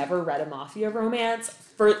actually never read a mafia romance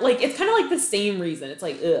for like it's kind of like the same reason. It's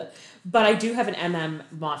like ugh. But I do have an MM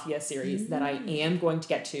Mafia series that I am going to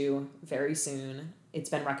get to very soon. It's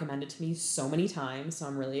been recommended to me so many times, so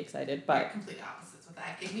I'm really excited. But you're complete opposites with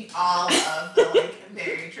that. Give me all of the like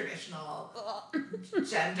very traditional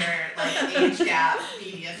gender, like age gap,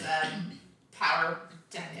 BDSM, power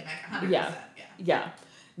dynamic, 100%. Yeah.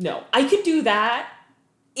 No, I could do that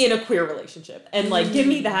in a queer relationship, and like give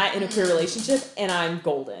me that in a queer relationship, and I'm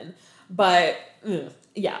golden. But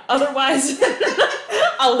otherwise,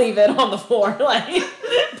 I'll leave it on the floor, like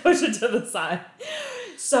push it to the side.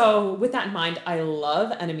 So with that in mind, I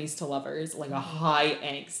love enemies to lovers, like a high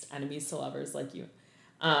angst enemies to lovers like you.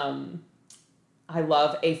 I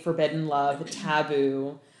love a forbidden love,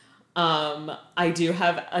 taboo. I do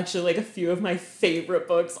have actually like a few of my favorite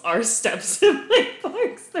books are step sibling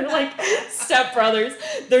books. They're like step brothers.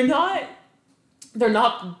 They're not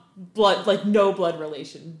blood, like no blood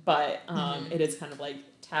relation, but it is kind of like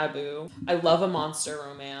taboo. I love a monster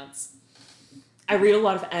romance. I read a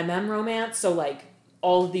lot of MM romance, so like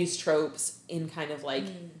all of these tropes in kind of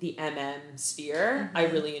like the MM sphere, I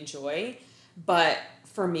really enjoy. But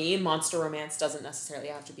for me, monster romance doesn't necessarily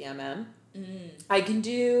have to be MM. I can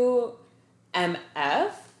do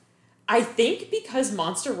MF. I think because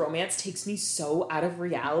monster romance takes me so out of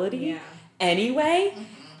reality anyway,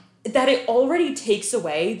 that it already takes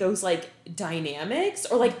away those like dynamics,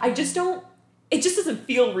 or like it just doesn't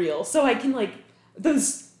feel real. So I can like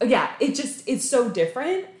it's so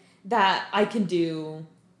different that I can do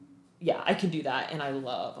that, and I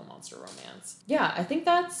love a monster romance. Yeah, I think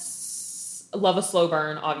love a slow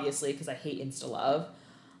burn, obviously, because I hate insta-love.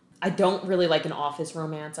 I don't really like an office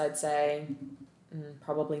romance, I'd say.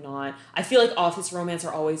 Probably not. I feel like office romance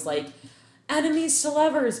are always like enemies to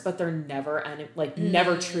lovers, but they're never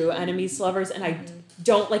never true enemies to lovers, and I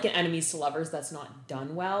don't like an enemies to lovers that's not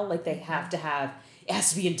done well. Like it has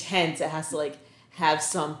to be intense. It has to like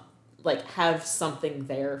have something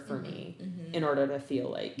there for me in order to feel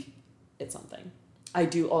like it's something. I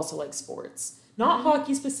do also like sports. Not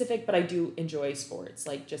hockey specific, but I do enjoy sports,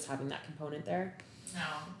 like just having that component there. No,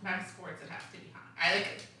 if I'm sports, it has to be hot. I like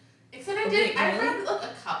it. Except I've read like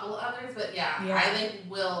a couple others, but I like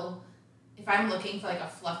will, if I'm looking for like a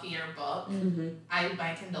fluffier book,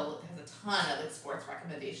 my Kindle has a ton of like sports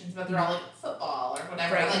recommendations, but they're all like football or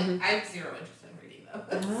whatever. Right. Like I have zero interest in reading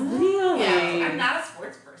those. Really? Yeah, I'm not a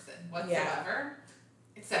sports person whatsoever,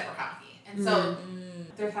 except for hockey. And so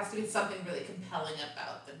there has to be something really compelling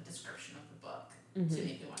about the description of the book to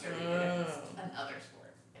make me want to read it. It's another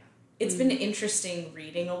sport. Yeah. It's been interesting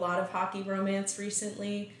reading a lot of hockey romance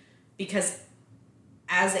recently, because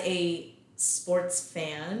as a sports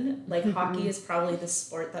fan, like hockey is probably the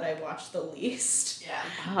sport that I watch the least. Yeah.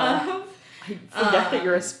 I forget that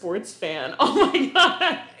you're a sports fan. Oh my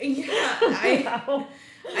god. Yeah.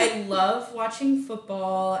 I love watching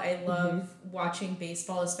football. I love watching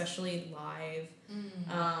baseball, especially live.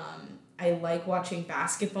 I like watching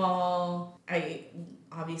basketball. I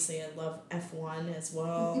love F1 as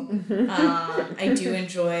well. I do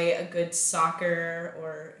enjoy a good soccer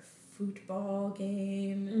or football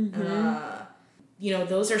game.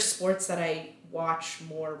 Those are sports that I watch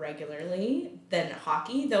more regularly than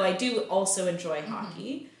hockey, though I do also enjoy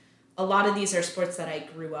hockey. A lot of these are sports that I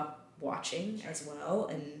grew up watching as well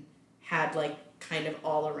and had like kind of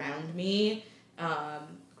all around me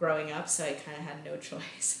growing up, so I kind of had no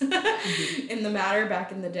choice in the matter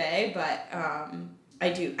back in the day. But I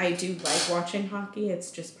do like watching hockey.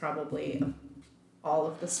 It's just probably of all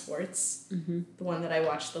of the sports the one that I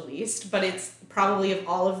watch the least. But it's probably of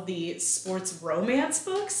all of the sports romance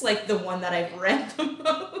books, like the one that I've read the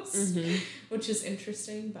most, which is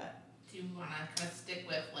interesting. But do you want to kind of stick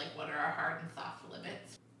with like what are our hard and soft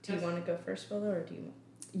limits? Do you want to go first, Willow, or do you?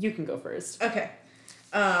 You can go first. Okay.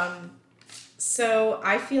 So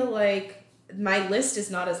I feel like my list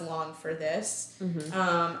is not as long for this.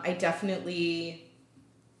 I definitely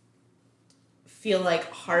feel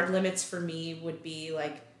like hard limits for me would be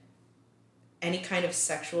like any kind of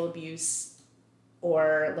sexual abuse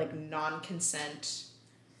or like non-consent.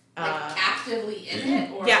 Like actively in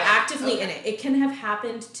it? Or actively in it. It can have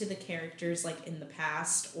happened to the characters like in the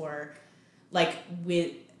past or like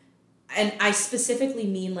with, and I specifically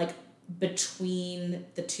mean like between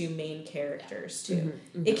the two main characters too.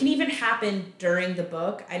 It can even happen during the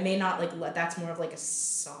book. I may not like that's more of like a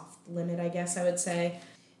soft limit, I guess I would say.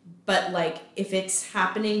 But like if it's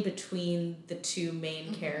happening between the two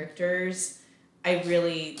main characters, I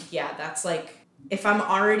really that's like if I'm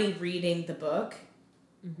already reading the book,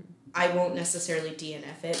 I won't necessarily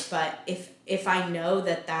DNF it, but if I know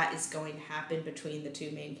that is going to happen between the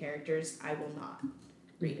two main characters, I will not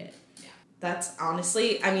read it. Yeah. That's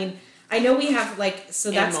honestly, I mean, I know we have like,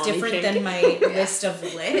 so that's different than my list of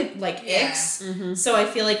icks. So I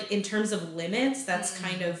feel like in terms of limits, that's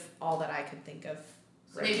kind of all that I could think of.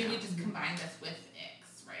 So maybe we just combine this with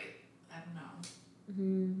icks, right? I don't know.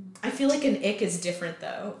 I feel like an ick is different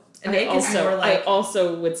though. An ick is more like... I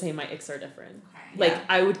also would say my icks are different. Okay. Like,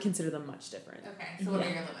 I would consider them much different. Okay, so what are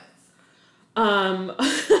your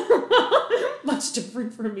limits? Much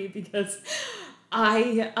different for me because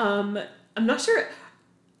I'm not sure...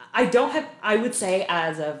 I would say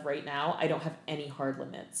as of right now, I don't have any hard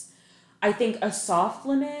limits. I think a soft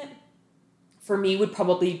limit for me would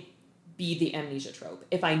probably be the amnesia trope.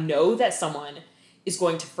 If I know that someone is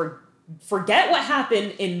going to forget what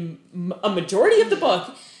happened in a majority of the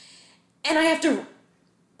book, and I have to,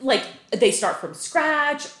 like, they start from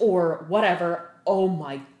scratch or whatever, oh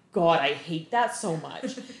my God, I hate that so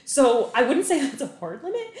much. So I wouldn't say that's a hard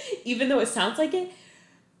limit, even though it sounds like it.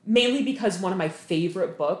 Mainly because one of my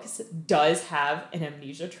favorite books does have an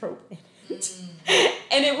amnesia trope in it.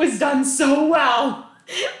 And it was done so well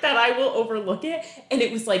that I will overlook it. And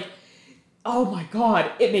it was like, oh my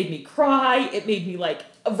God, it made me cry. It made me like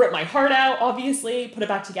rip my heart out, obviously, put it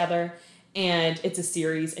back together. And it's a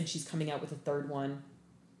series and she's coming out with a third one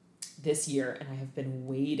this year. And I have been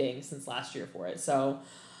waiting since last year for it. So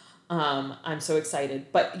I'm so excited.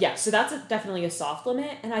 But yeah, so that's definitely a soft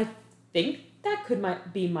limit. And I think that could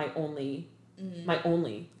be my only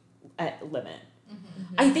limit.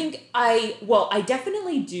 I think I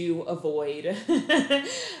definitely do avoid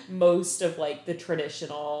most of like the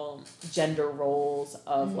traditional gender roles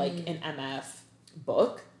of like an MF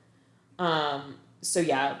book. So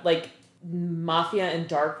yeah, like mafia and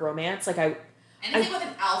dark romance, like anything with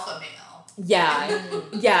an alpha male. Yeah,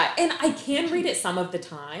 yeah, and I can read it some of the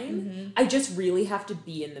time. I just really have to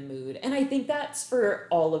be in the mood, and I think that's for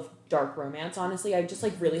all of dark romance. Honestly, I just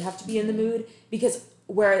like really have to be in the mood because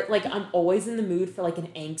where like I'm always in the mood for like an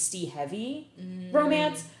angsty, heavy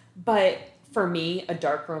romance, but for me, a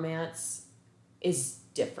dark romance is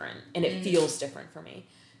different, and it feels different for me.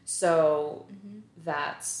 So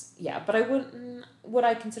that's but I would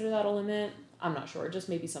I consider that a limit? I'm not sure. Just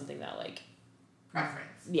maybe something that like. Preference.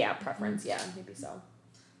 Yeah, preference. Yeah, maybe so.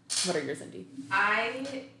 What are yours, Indy?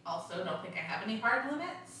 I also don't think I have any hard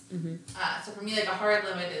limits. So for me, like a hard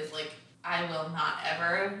limit is like I will not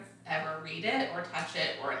ever read it or touch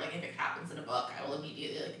it, or like if it happens in a book, I will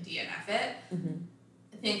immediately like DNF it.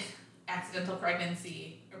 I think accidental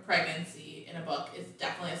pregnancy in a book is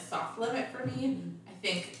definitely a soft limit for me. I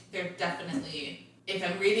think they're definitely, if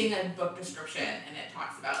I'm reading a book description and it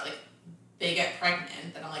talks about like they get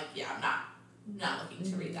pregnant, then I'm like, yeah, I'm not looking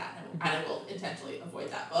to read that, and I will intentionally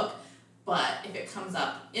avoid that book. But if it comes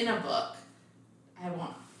up in a book, I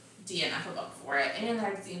won't DNF a book for it. And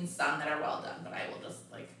I've seen some that are well done, but I will just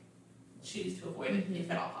like choose to avoid it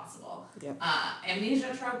if at all possible. Yep.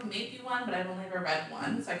 Amnesia Trope may be one, but I've only ever read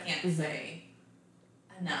one, so I can't say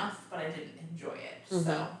enough, but I didn't enjoy it.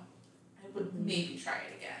 So I would maybe try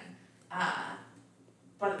it again.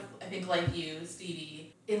 But I think like you,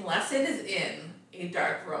 Stevie, unless it is in a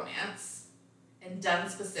dark romance and done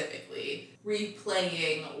specifically,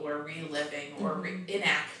 replaying or reliving or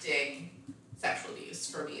enacting sexual abuse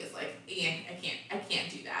for me is like, I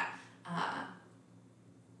can't do that.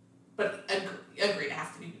 But agree, it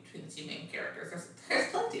has to be between the two main characters. There's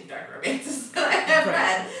plenty of dark romances that I have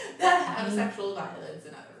read that have sexual violence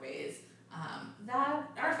in other ways that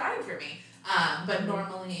are fine for me. But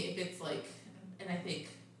normally, if it's like, and I think,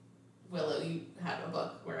 Willow, you had a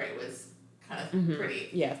book where it was kind of pretty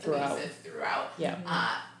abusive throughout. Yeah.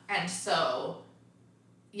 And so,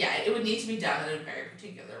 yeah, it would need to be done in a very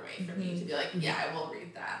particular way for me to be like, yeah, I will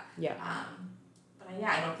read that. Yeah. But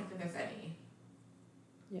I don't think that there's any.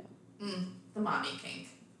 Yeah. The mommy kink.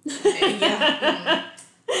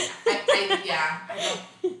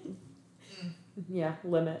 Yeah,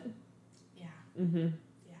 limit. Yeah. Mm-hmm.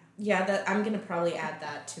 Yeah, that I'm gonna probably add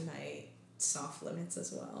that to my soft limits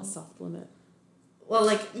as well. A soft limit. Well,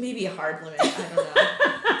 like maybe a hard limit. I don't know.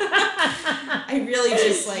 I really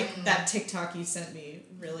just like that TikTok you sent me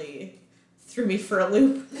really threw me for a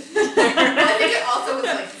loop. I think it also was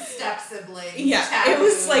like step siblings. Yeah, taboo, it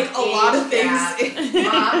was like a lot of gap, things.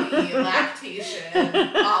 mommy,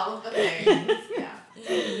 lactation, all of the things. Yeah.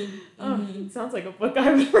 Oh, it sounds like a book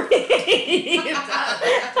I would read. It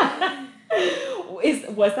does.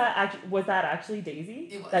 Was that actually Daisy?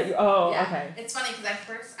 It was. Yeah. Okay. It's funny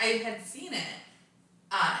because I had seen it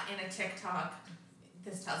in a TikTok.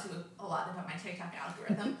 This tells you a lot about my TikTok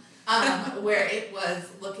algorithm. Where it was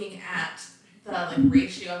looking at the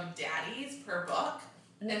ratio of daddies per book,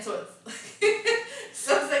 and so it's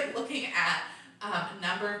like looking at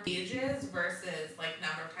number of pages versus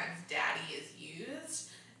number of times daddy is used,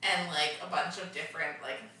 and a bunch of different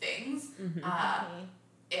things.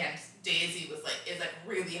 And Daisy is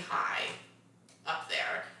really high up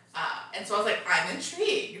there. And so I was like, I'm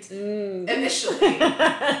intrigued initially.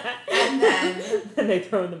 And then they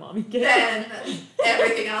throw in the mommy kid. Then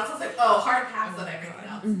everything else, I was like, oh, hard pass on everything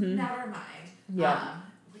else. Never mind. Yeah.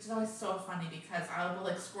 Which is always so funny because I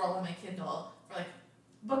will scroll on my Kindle for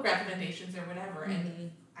book recommendations or whatever,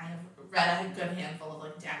 and I have read a good handful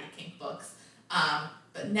of daddy kink books.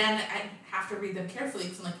 But then I have to read them carefully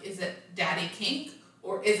because I'm like, is it daddy kink?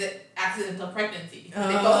 Or is it accidental pregnancy? Because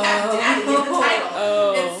they both have daddy in the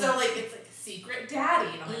title. And so, it's secret daddy.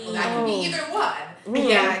 And I'm like, well, that could be either one.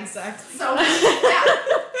 Yeah, exactly. So, I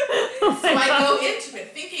go into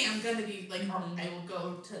it thinking I'm going to be, I will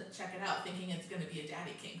go to check it out thinking it's going to be a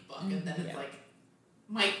daddy kink book. And then it's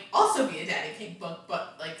might also be a daddy kink book,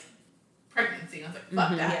 but, pregnancy. And I was like,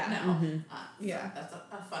 fuck that, no. So that's a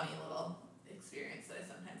funny little experience that I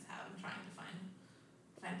sometimes have in trying to find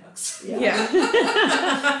books. Yeah.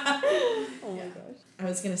 Oh my gosh. I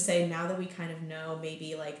was gonna say, now that we kind of know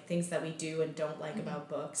maybe things that we do and don't like about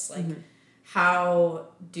books, how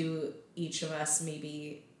do each of us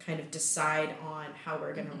maybe kind of decide on how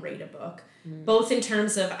we're gonna rate a book, both in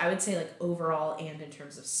terms of, I would say overall and in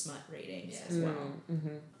terms of smut ratings as well.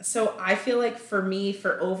 So I feel like for me,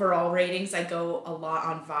 for overall ratings, I go a lot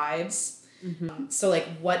on vibes. So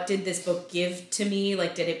what did this book give to me?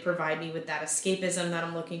 Did it provide me with that escapism that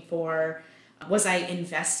I'm looking for? Was I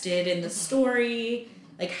invested in the story?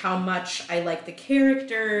 How much I like the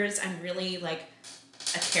characters? I'm really a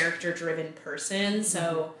character-driven person.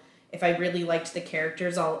 So if I really liked the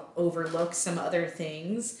characters, I'll overlook some other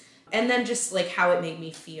things. And then just how it made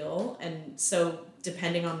me feel. And so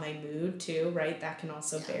depending on my mood too, right? That can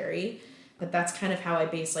also vary. But that's kind of how I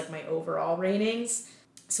base my overall ratings.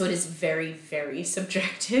 So it is very, very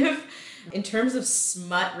subjective. In terms of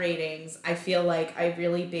smut ratings, I feel I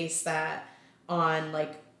really base that on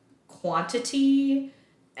quantity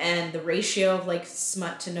and the ratio of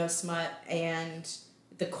smut to no smut and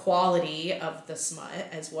the quality of the smut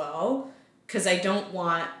as well. Because I don't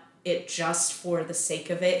want it just for the sake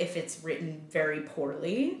of it if it's written very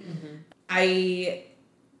poorly. I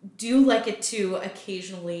do like it to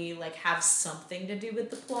occasionally have something to do with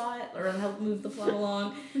the plot or help move the plot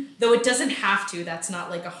along, though it doesn't have to. That's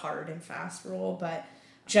not a hard and fast rule, but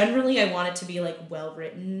generally I want it to be well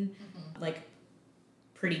written,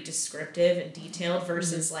 pretty descriptive and detailed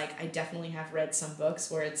versus I definitely have read some books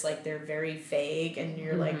where it's they're very vague and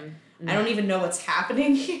you're I don't even know what's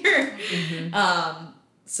happening here.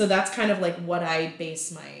 So that's kind of what I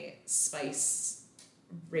base my spice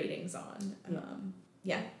ratings on.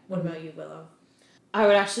 Yeah. What about you, Willow? I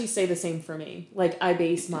would actually say the same for me. I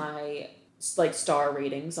base my like star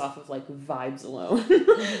ratings off of like vibes alone.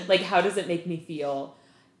 Like, how does it make me feel?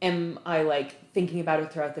 Am I like thinking about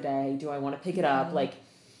it throughout the day? Do I want to pick it up? Like,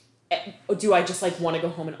 do I just like want to go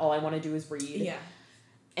home and all I want to do is read? Yeah.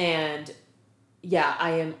 And yeah,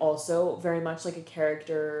 I am also very much like a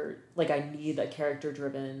character, like I need a character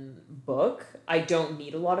driven book. I don't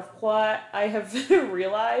need a lot of plot, I have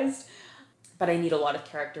realized, but I need a lot of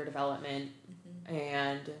character development.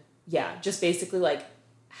 And yeah, just basically like,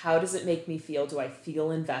 how does it make me feel? Do I feel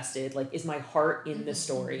invested? Like, is my heart in the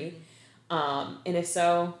story? And if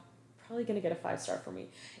so, probably going to get a 5-star for me.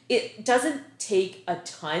 It doesn't take a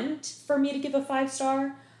ton for me to give a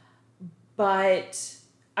 5-star, but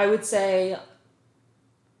I would say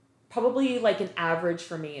probably like an average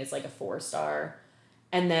for me is like a 4-star.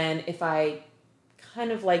 And then if I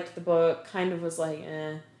kind of liked the book, kind of was like,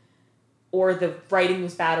 or the writing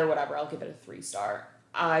was bad or whatever, I'll give it a 3-star.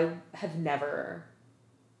 I have never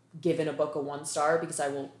given a book a 1-star because I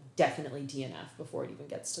will definitely DNF before it even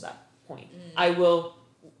gets to that point. I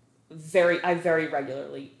very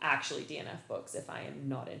regularly actually DNF books if I am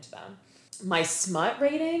not into them. My smut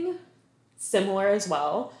rating, similar as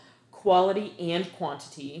well. Quality and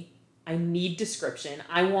quantity. I need description.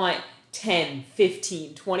 I want 10,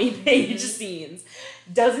 15, 20 page scenes.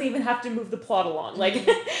 Doesn't even have to move the plot along. Like,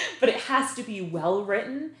 but it has to be well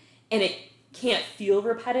written and it can't feel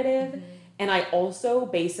repetitive. And I also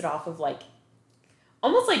base it off of like,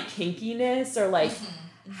 almost like kinkiness or like,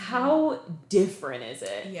 how different is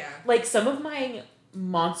it? Yeah. Like some of my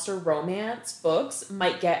monster romance books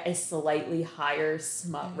might get a slightly higher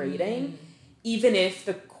smut rating, even if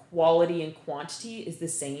the quality and quantity is the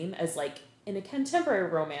same as like in a contemporary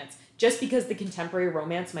romance, just because the contemporary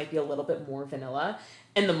romance might be a little bit more vanilla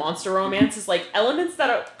and the monster romance is like elements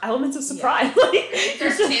of surprise. Yeah. Like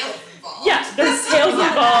There's tales involved. Yeah, there's tales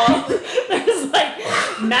involved. There's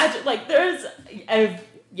like magic, like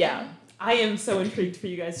I am so intrigued for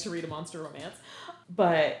you guys to read a monster romance.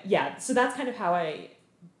 But yeah, so that's kind of how I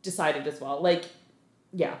decided as well. Like,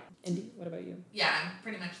 yeah. Indy, what about you? Yeah, I'm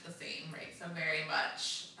pretty much the same, right? So very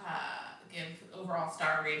much give overall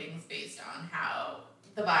star ratings based on how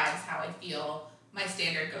the vibes, how I feel. My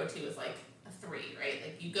standard go-to is like a 3, right?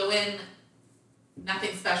 Like you go in,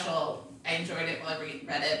 nothing special. I enjoyed it while I read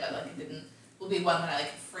it, but like it will be one that I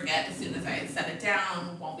like forget as soon as I set it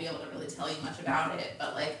down. Won't be able to really tell you much about it,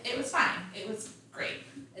 but like it was fine. It was great.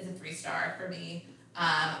 It's a 3-star for me.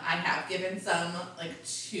 I have given some like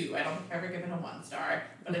 2. I don't think I've ever given a 1-star,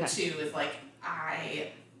 but a 2 is like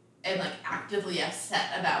I am like actively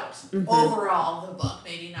upset about overall the book.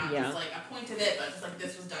 Maybe not just like a point of it, but just like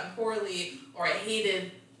this was done poorly or I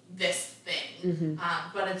hated this thing.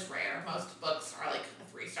 But it's rare. Most books are like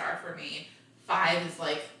a 3-star for me. 5 is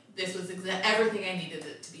like this was everything I needed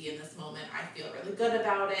it to be in this moment. I feel really good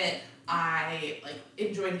about it. I like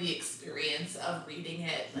enjoyed the experience of reading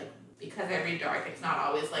it. Like because I read dark, it's not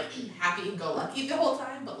always like happy and go lucky the whole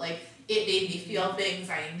time, but like it made me feel things.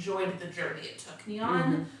 I enjoyed the journey it took me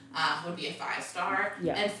on. Would be a 5-star.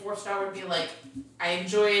 And 4-star would be like I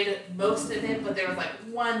enjoyed most of it, but there was like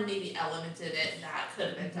one maybe element in it that could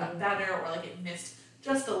have been done better, or like it missed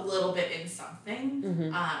just a little bit in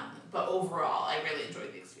something. But overall, I really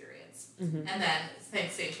enjoyed the experience. And then same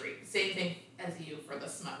thing as you for the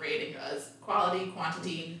smut rating was quality,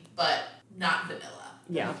 quantity, but not vanilla.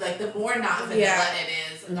 Yeah. Like the more not vanilla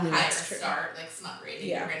it is, the higher star like smut rating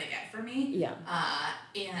you're gonna get for me. Yeah.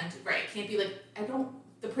 And right, it can't be like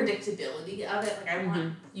the predictability of it. Like I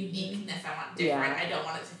want uniqueness. I want different. I don't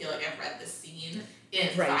want it to feel like I've read this scene in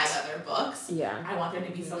 5 other books. Yeah. I want there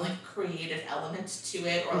to be some like creative element to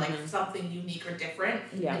it, or like something unique or different.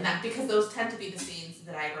 Yeah. And that because those tend to be the scenes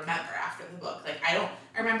that I remember after the book. Like I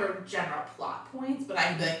remember general plot points, but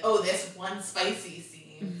I'd be like, oh, this one spicy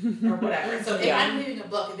scene or whatever. So if I'm reading a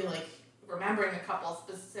book, it'd be like remembering a couple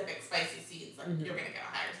specific spicy scenes. Like you're gonna get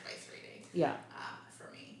a higher spice rating. Yeah.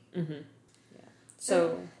 For me.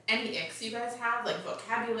 So any icks you guys have, like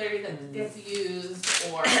vocabulary that gets used,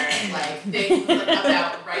 or like things like,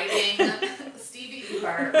 about writing? Stevie, you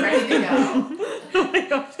are ready to go. Oh my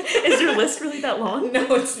gosh. Is your list really that long?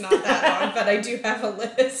 No, it's not that long, but I do have a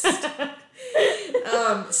list.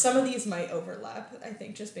 Some of these might overlap, I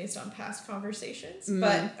think, just based on past conversations.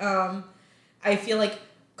 But I feel like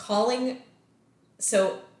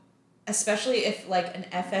especially if like an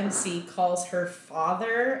FMC calls her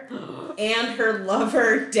father and her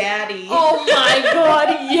lover daddy. Oh my god,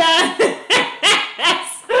 yes!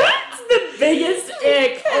 It's the biggest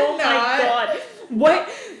ick. Oh my god. What?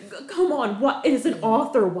 Come on, what is an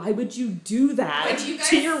author? Why would you do that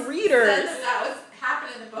to your readers? That was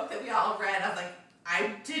happened in the book that we all read. I was like,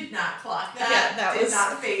 I did not clock that. that did was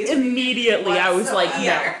not faze me immediately. I was like, no.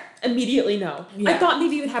 whatsoever. Immediately, no. Yeah. I thought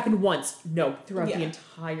maybe it would happen once. No, throughout Yeah. the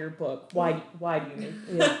entire book. Why do you make?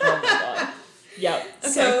 Yeah, oh my god. Yeah. Okay.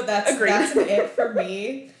 So that's an ick for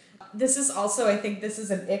me. This is also, I think this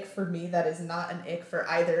is an ick for me that is not an ick for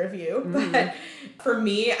either of you. But for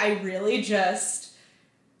me, I really just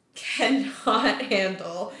cannot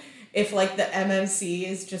handle if like the MMC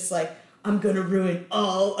is just like, I'm gonna ruin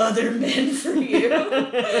all other men for you.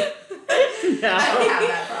 No. I don't have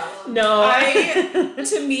that problem. No.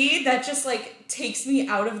 To me, that just like takes me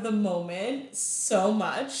out of the moment so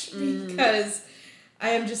much because I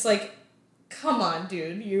am just like, come on,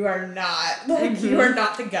 dude, you are not you are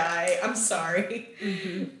not the guy. I'm sorry.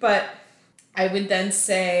 But I would then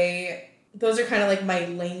say those are kind of like my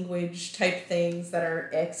language type things that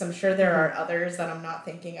are icks. I'm sure there are others that I'm not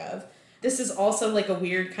thinking of. This is also like a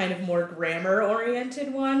weird kind of more grammar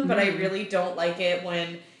oriented one, but I really don't like it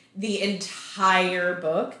when the entire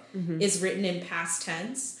book is written in past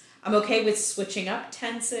tense. I'm okay with switching up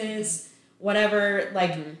tenses, whatever,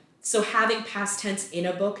 like, so having past tense in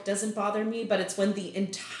a book doesn't bother me, but it's when the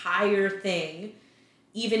entire thing,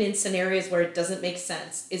 even in scenarios where it doesn't make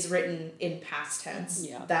sense, is written in past tense.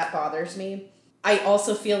 Yeah. That bothers me. I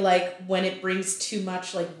also feel like when it brings too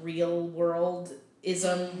much like real world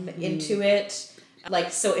ism into it,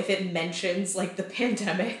 like, so if it mentions like the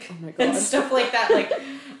pandemic and stuff like that, like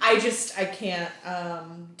I can't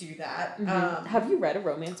do that. Have you read a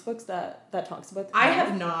romance book that talks about that? I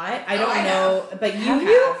have not. I don't know, but you Have have,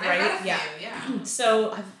 you? right? Yeah.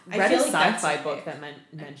 So I've read a feel like sci-fi that's book that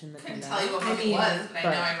mentioned the Couldn't pandemic. tell you what book I mean, it was, but I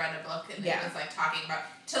but- know I read a book and it was like talking about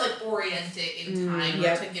to like orient it in time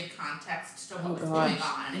Yep. or to give context to what Oh, was gosh. going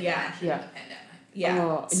on. And Yeah. mentioned Yeah. the pandemic. yeah.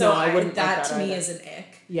 Oh, So no, I wouldn't like that that to me either. is an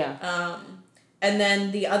ick. Yeah. And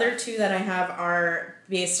then the other two that I have are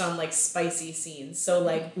based on like spicy scenes. So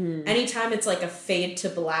like anytime it's like a fade to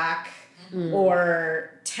black or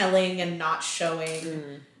telling and not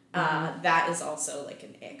showing, that is also like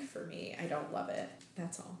an ick for me. I don't love it.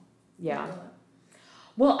 That's all. Yeah.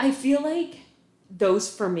 Well, I feel like those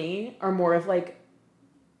for me are more of like,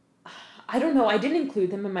 I don't know, I didn't include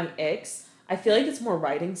them in my icks. I feel like it's more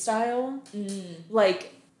writing style.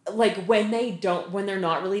 Like when they're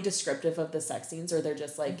not really descriptive of the sex scenes, or they're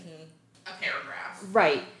just like A paragraph.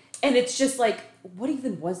 right, and it's just like, what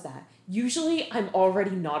even was that? Usually I'm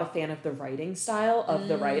already not a fan of the writing style of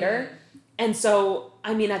the writer, and so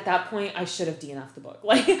I mean at that point I should have DNF'd the book.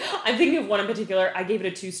 Like I'm thinking of one in particular, I gave it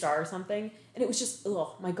a 2-star or something, and it was just,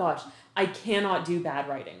 oh my gosh, I cannot do bad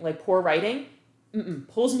writing. Like poor writing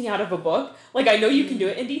pulls me out of a book. Like I know you can do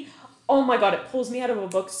it, Indy. Oh my god, it pulls me out of a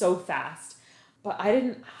book so fast. But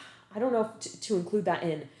I don't know if to include that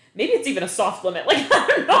in. Maybe it's even a soft limit. Like,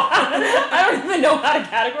 I don't even know how to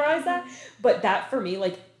categorize that. But that for me,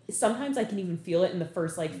 like, sometimes I can even feel it in the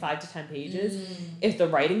first, like, 5 to 10 pages. If the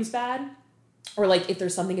writing's bad, or, like, if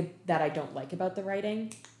there's something that I don't like about the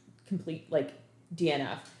writing, complete, like,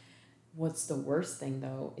 DNF. What's the worst thing,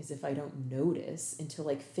 though, is if I don't notice until,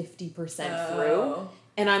 like, 50% through.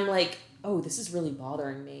 And I'm like, oh, this is really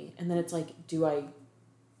bothering me. And then it's like, do I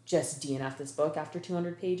just DNF this book after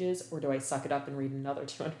 200 pages, or do I suck it up and read another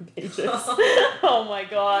 200 pages? Oh my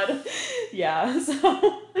god. Yeah,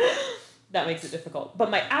 so that makes it difficult. But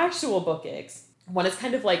my actual book icks, one is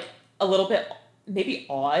kind of like a little bit maybe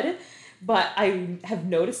odd, but I have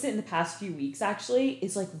noticed it in the past few weeks actually,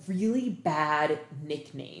 is like really bad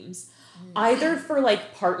nicknames. Either for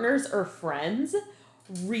like partners or friends.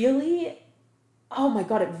 Really, oh my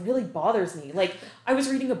god, it really bothers me. Like, I was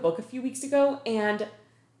reading a book a few weeks ago, and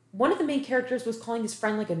one of the main characters was calling his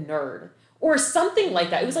friend like a nerd or something like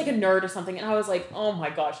that. It was like a nerd or something, and I was like, oh my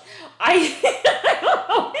gosh, I don't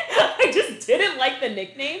know, I just didn't like the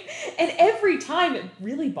nickname, and every time it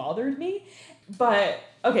really bothered me. But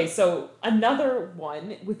okay, so another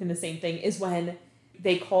one within the same thing is when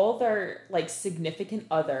they call their like significant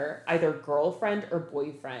other either girlfriend or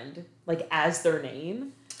boyfriend like as their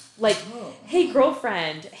name. Like, hey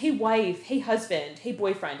girlfriend, hey wife, hey husband, hey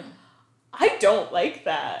boyfriend. I don't like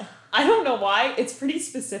that. I don't know why. It's pretty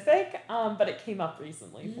specific, but it came up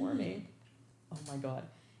recently for me. Oh my god.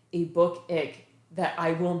 A book ick that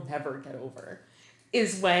I will never get over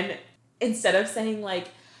is when instead of saying like,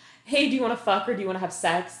 hey, do you want to fuck or do you want to have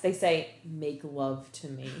sex? They say, make love to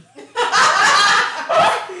me.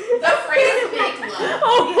 The phrase make love.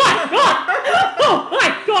 Oh my god. Oh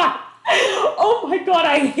my god. Oh my god,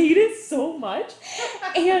 I hate it so much.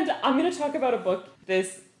 And I'm going to talk about a book,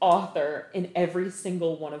 this author, in every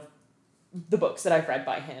single one of the books that I've read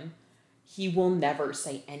by him. He will never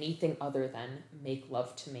say anything other than make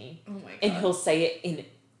love to me. Oh my god. And he'll say it in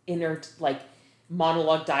inner, like,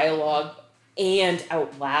 monologue, dialogue, and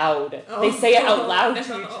out loud. Oh, they say it out loud no.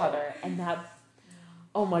 to each other. And that,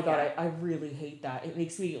 oh my God, I really hate that. It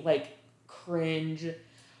makes me, like, cringe.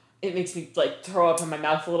 It makes me, like, throw up in my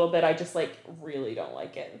mouth a little bit. I just, like, really don't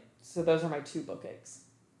like it. So those are my 2 book icks.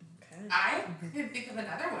 Okay. I could think of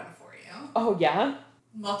another one for you. Oh, yeah?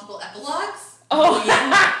 Multiple epilogues. Oh,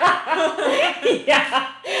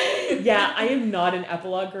 yeah. Yeah, I am not an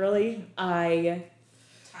epilogue girly. Time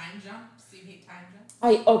jumps. You hate time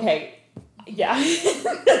jumps? Okay. Yeah. It's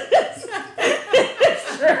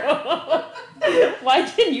true. Why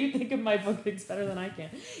can you think of my book picks better than I can?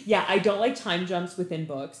 Yeah, I don't like time jumps within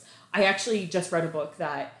books. I actually just read a book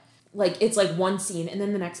that, like, it's like one scene and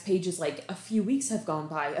then the next page is like a few weeks have gone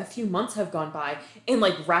by, a few months have gone by, and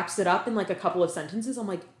like wraps it up in like a couple of sentences. I'm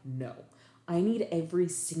like, no, I need every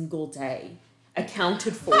single day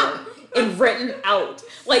accounted for and written out.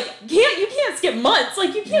 Like, you can't skip months,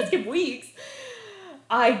 like you can't skip weeks.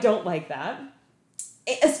 I don't like that.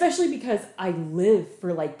 Especially because I live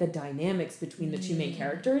for like the dynamics between the 2 main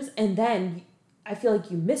characters, and then I feel like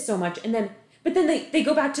you miss so much, and then but then they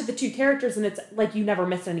go back to the 2 characters and it's like you never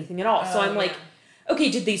miss anything at all. So I'm like,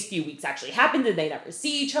 okay, did these few weeks actually happen? Did they never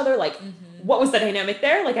see each other? Like, what was the dynamic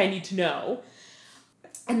there? Like, I need to know.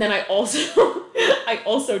 And then I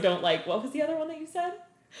also don't like, what was the other one that you said?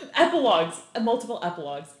 Epilogues. Multiple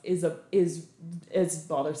epilogues is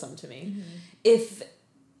bothersome to me. If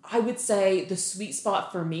I would say the sweet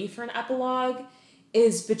spot for me for an epilogue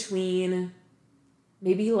is between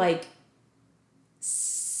maybe like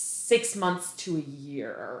 6 months to a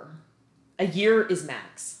year. A year is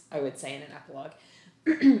max, I would say, in an epilogue.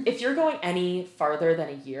 If you're going any farther than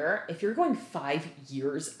a year, if you're going 5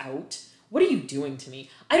 years out, what are you doing to me?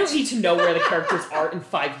 I don't need to know where the characters are in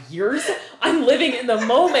 5 years. I'm living in the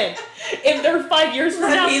moment. If they're 5 years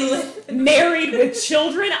from now married with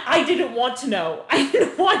children, I didn't want to know. I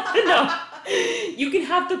didn't want to know. You can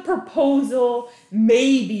have the proposal,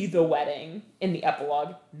 maybe the wedding in the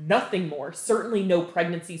epilogue. Nothing more. Certainly no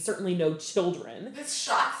pregnancy. Certainly no children. This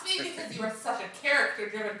shocks me because you are such a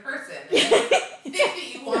character-driven person. I think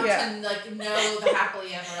that you want to like know the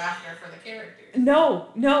happily ever after for the characters. No.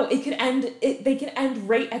 It could end. They could end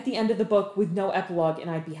right at the end of the book with no epilogue, and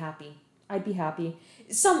I'd be happy.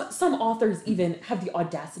 Some authors even have the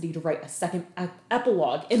audacity to write a second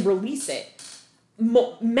epilogue and release it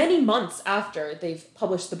many months after they've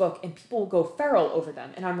published the book, and people will go feral over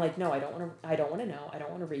them. And I'm like, no, I don't want to know. I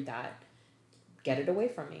don't want to read that. Get it away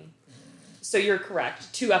from me. So you're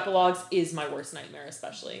correct. 2 epilogues is my worst nightmare,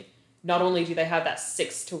 especially. Not only do they have that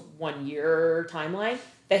 6 to 1 year timeline,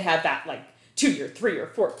 they have that like 2 year, 3 or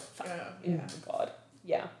 4. Oh my God.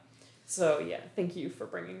 Yeah. So yeah, thank you for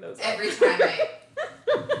bringing those up. Every time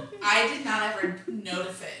I did not ever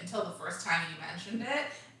notice it until the first time you mentioned it.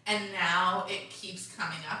 And now it keeps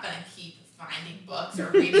coming up, and I keep finding books or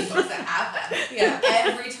reading books that have them. Yeah.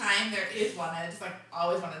 Every time there is one, I just like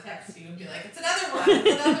always want to text you and be like, "It's another one.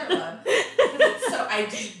 It's another one." So I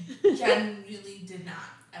genuinely did not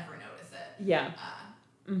ever notice it. Yeah.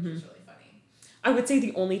 It's really funny. I would say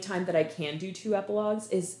the only time that I can do 2 epilogues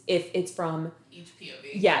is if it's from each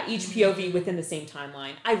POV. Yeah, each POV within the same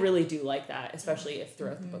timeline. I really do like that, especially if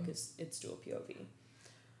throughout the book it's dual POV.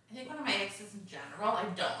 I think one of my exes in general, I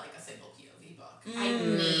don't like a single POV book. I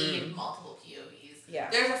need multiple POVs. Yeah.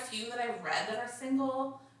 There's a few that I've read that are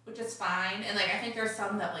single, which is fine. And like I think there's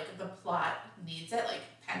some that like the plot needs it, like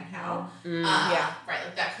Pen Pal. Right,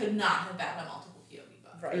 like that could not have been a multiple POV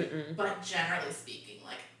book. Right. But generally speaking,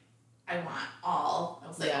 like I want all,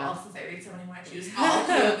 I'll say all since I read so many Why Choose, all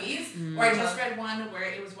POVs. Or I just read one where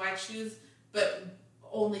it was Why Choose, but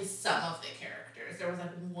only some of the characters. There was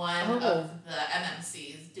like one of the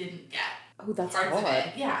MMCs didn't get that's parts of odd.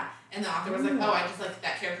 it. Yeah. And the author was like, I just like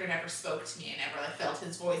that character never spoke to me. I never like felt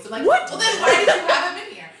his voice. I'm like, what? Well then why did you have him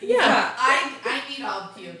in here? Yeah. I need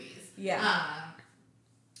all the POVs. Yeah.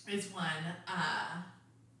 Is one. I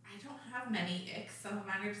don't have many icks. Some of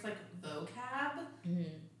mine are just like vocab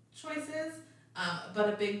choices. But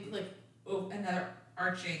a big like another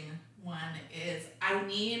arching one is I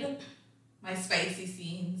need my spicy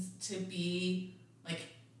scenes to be like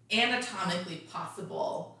anatomically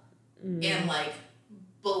possible and like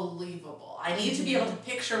believable. I need to be able to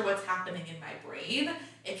picture what's happening in my brain.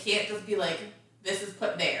 It can't just be like this is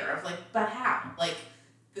put there of like, but how? Like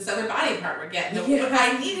this other body part we're getting.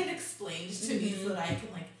 I need it explained to me so that I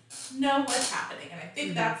can like know what's happening. And I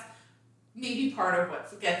think that's maybe part of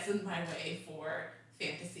what gets in my way for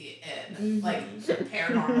fantasy and like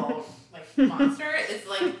paranormal like monster. It's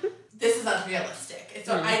like this is unrealistic. And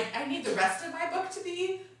so I need the rest of my book to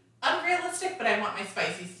be unrealistic, but I want my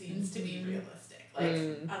spicy scenes to be realistic. Like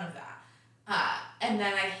none of that. And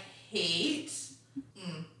then I hate,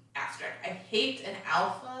 asterisk, I hate an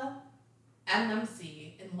alpha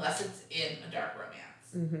MMC unless it's in a dark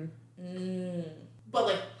romance. But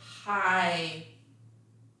like high,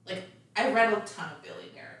 like I read a ton of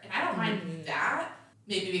billionaire, and I don't mind that.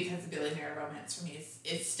 Maybe because the billionaire romance for me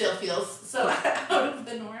it still feels so out of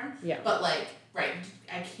the norm. Yeah. But like, right,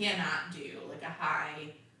 I cannot do like a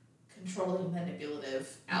high, controlling,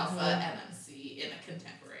 manipulative alpha MMC in a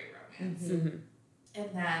contemporary romance. And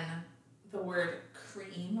then the word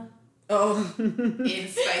cream in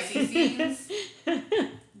spicy scenes.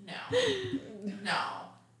 No.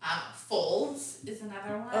 Folds is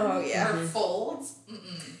another one. Oh, yeah. Or folds.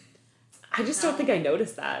 I just don't think I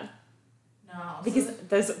noticed that. No. Because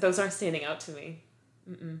those aren't standing out to me.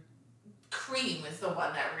 Cream is the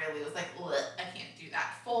one that really was like, I can't do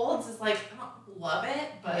that. Folds is like, I don't love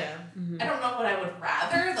it, but I don't know what I would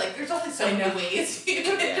rather. Like, there's only so many ways you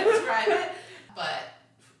can describe it. But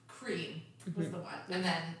cream was the one. And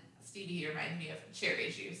then Stevie, you reminded me of cherry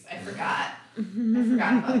juice. I forgot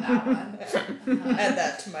about that one. Add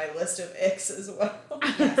that to my list of icks as well.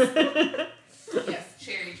 Yes,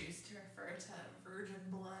 cherry juice to refer to virgin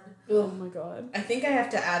blood. Oh my god. I think I have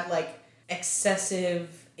to add like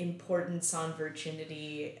excessive importance on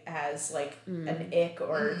virginity as like an ick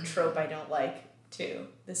or trope I don't like too.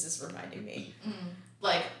 This is reminding me.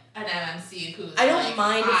 Like an MMC who's I don't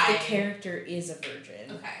mind if the character is a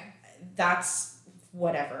virgin. Okay. That's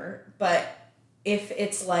whatever. But if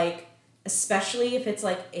it's like, especially if it's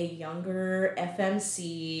like a younger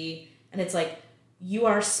FMC and it's like, you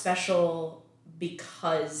are special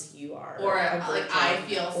because you are or a virgin, like I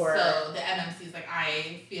feel so the MMC's like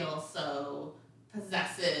I feel so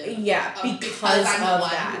possessive because I'm the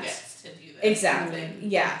one who gets to do this. Exactly.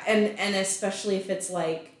 Yeah. And especially if it's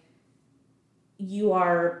like you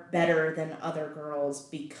are better than other girls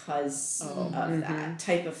because of that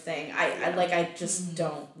type of thing. I just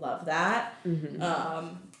don't love that.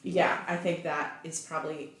 I think that is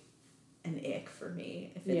probably an ick for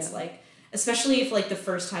me. If it's like, especially if like the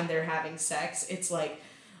first time they're having sex, it's like,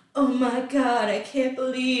 oh my god, I can't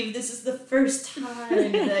believe this is the first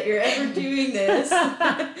time that you're ever doing this.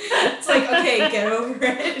 It's like, okay, get over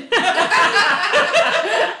it.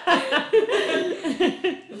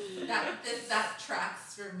 That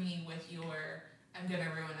tracks for me with your I'm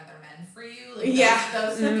gonna ruin other men for you. Like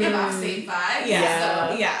those give off same vibes. So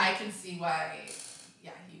I can see why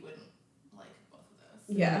he wouldn't like both of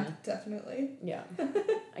those. Yeah, definitely. Yeah.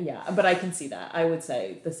 But I can see that. I would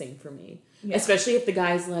say the same for me. Yeah. Especially if the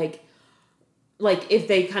guy's like if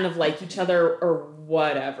they kind of like each other or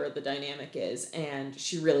whatever the dynamic is, and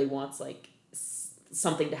she really wants like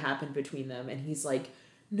something to happen between them, and he's like,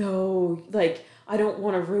 no, like I don't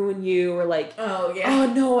want to ruin you, or like,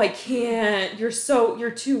 oh no, I can't. You're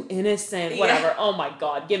too innocent. Whatever. Oh my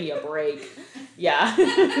god, give me a break. Yeah,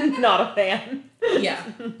 not a fan. Yeah.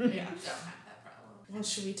 Don't have that problem. Well,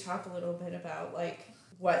 should we talk a little bit about like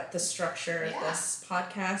what the structure of this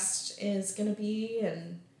podcast is going to be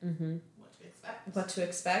and what to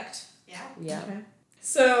expect? Yeah. Okay.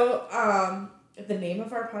 So, the name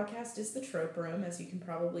of our podcast is The Trope Room, as you can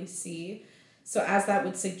probably see. So as that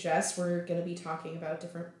would suggest, we're going to be talking about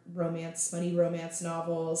different smutty romance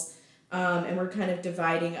novels, and we're kind of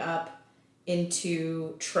dividing up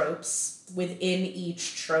into tropes. Within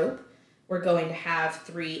each trope, we're going to have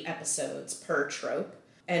 3 episodes per trope,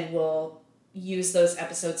 and we'll use those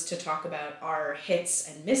episodes to talk about our hits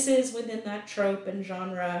and misses within that trope and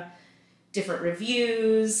genre, different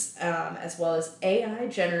reviews, as well as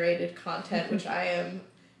AI-generated content, which I am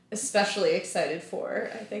especially excited for.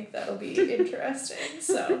 I think that'll be interesting.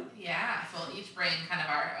 So yeah, so we'll each bring kind of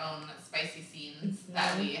our own spicy scenes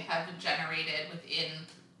that we have generated within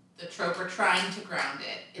the trope. We're trying to ground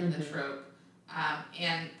it in the trope,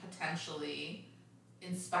 and potentially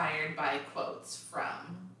inspired by quotes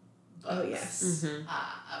from books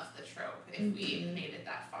of the trope, if we made it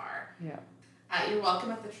that far. Yeah. You're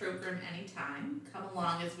welcome at the Trope Room anytime. Come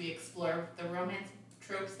along as we explore the romance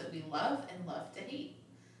tropes that we love and love to hate.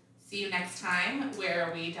 See you next time,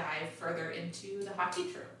 where we dive further into the hockey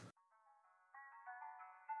trope.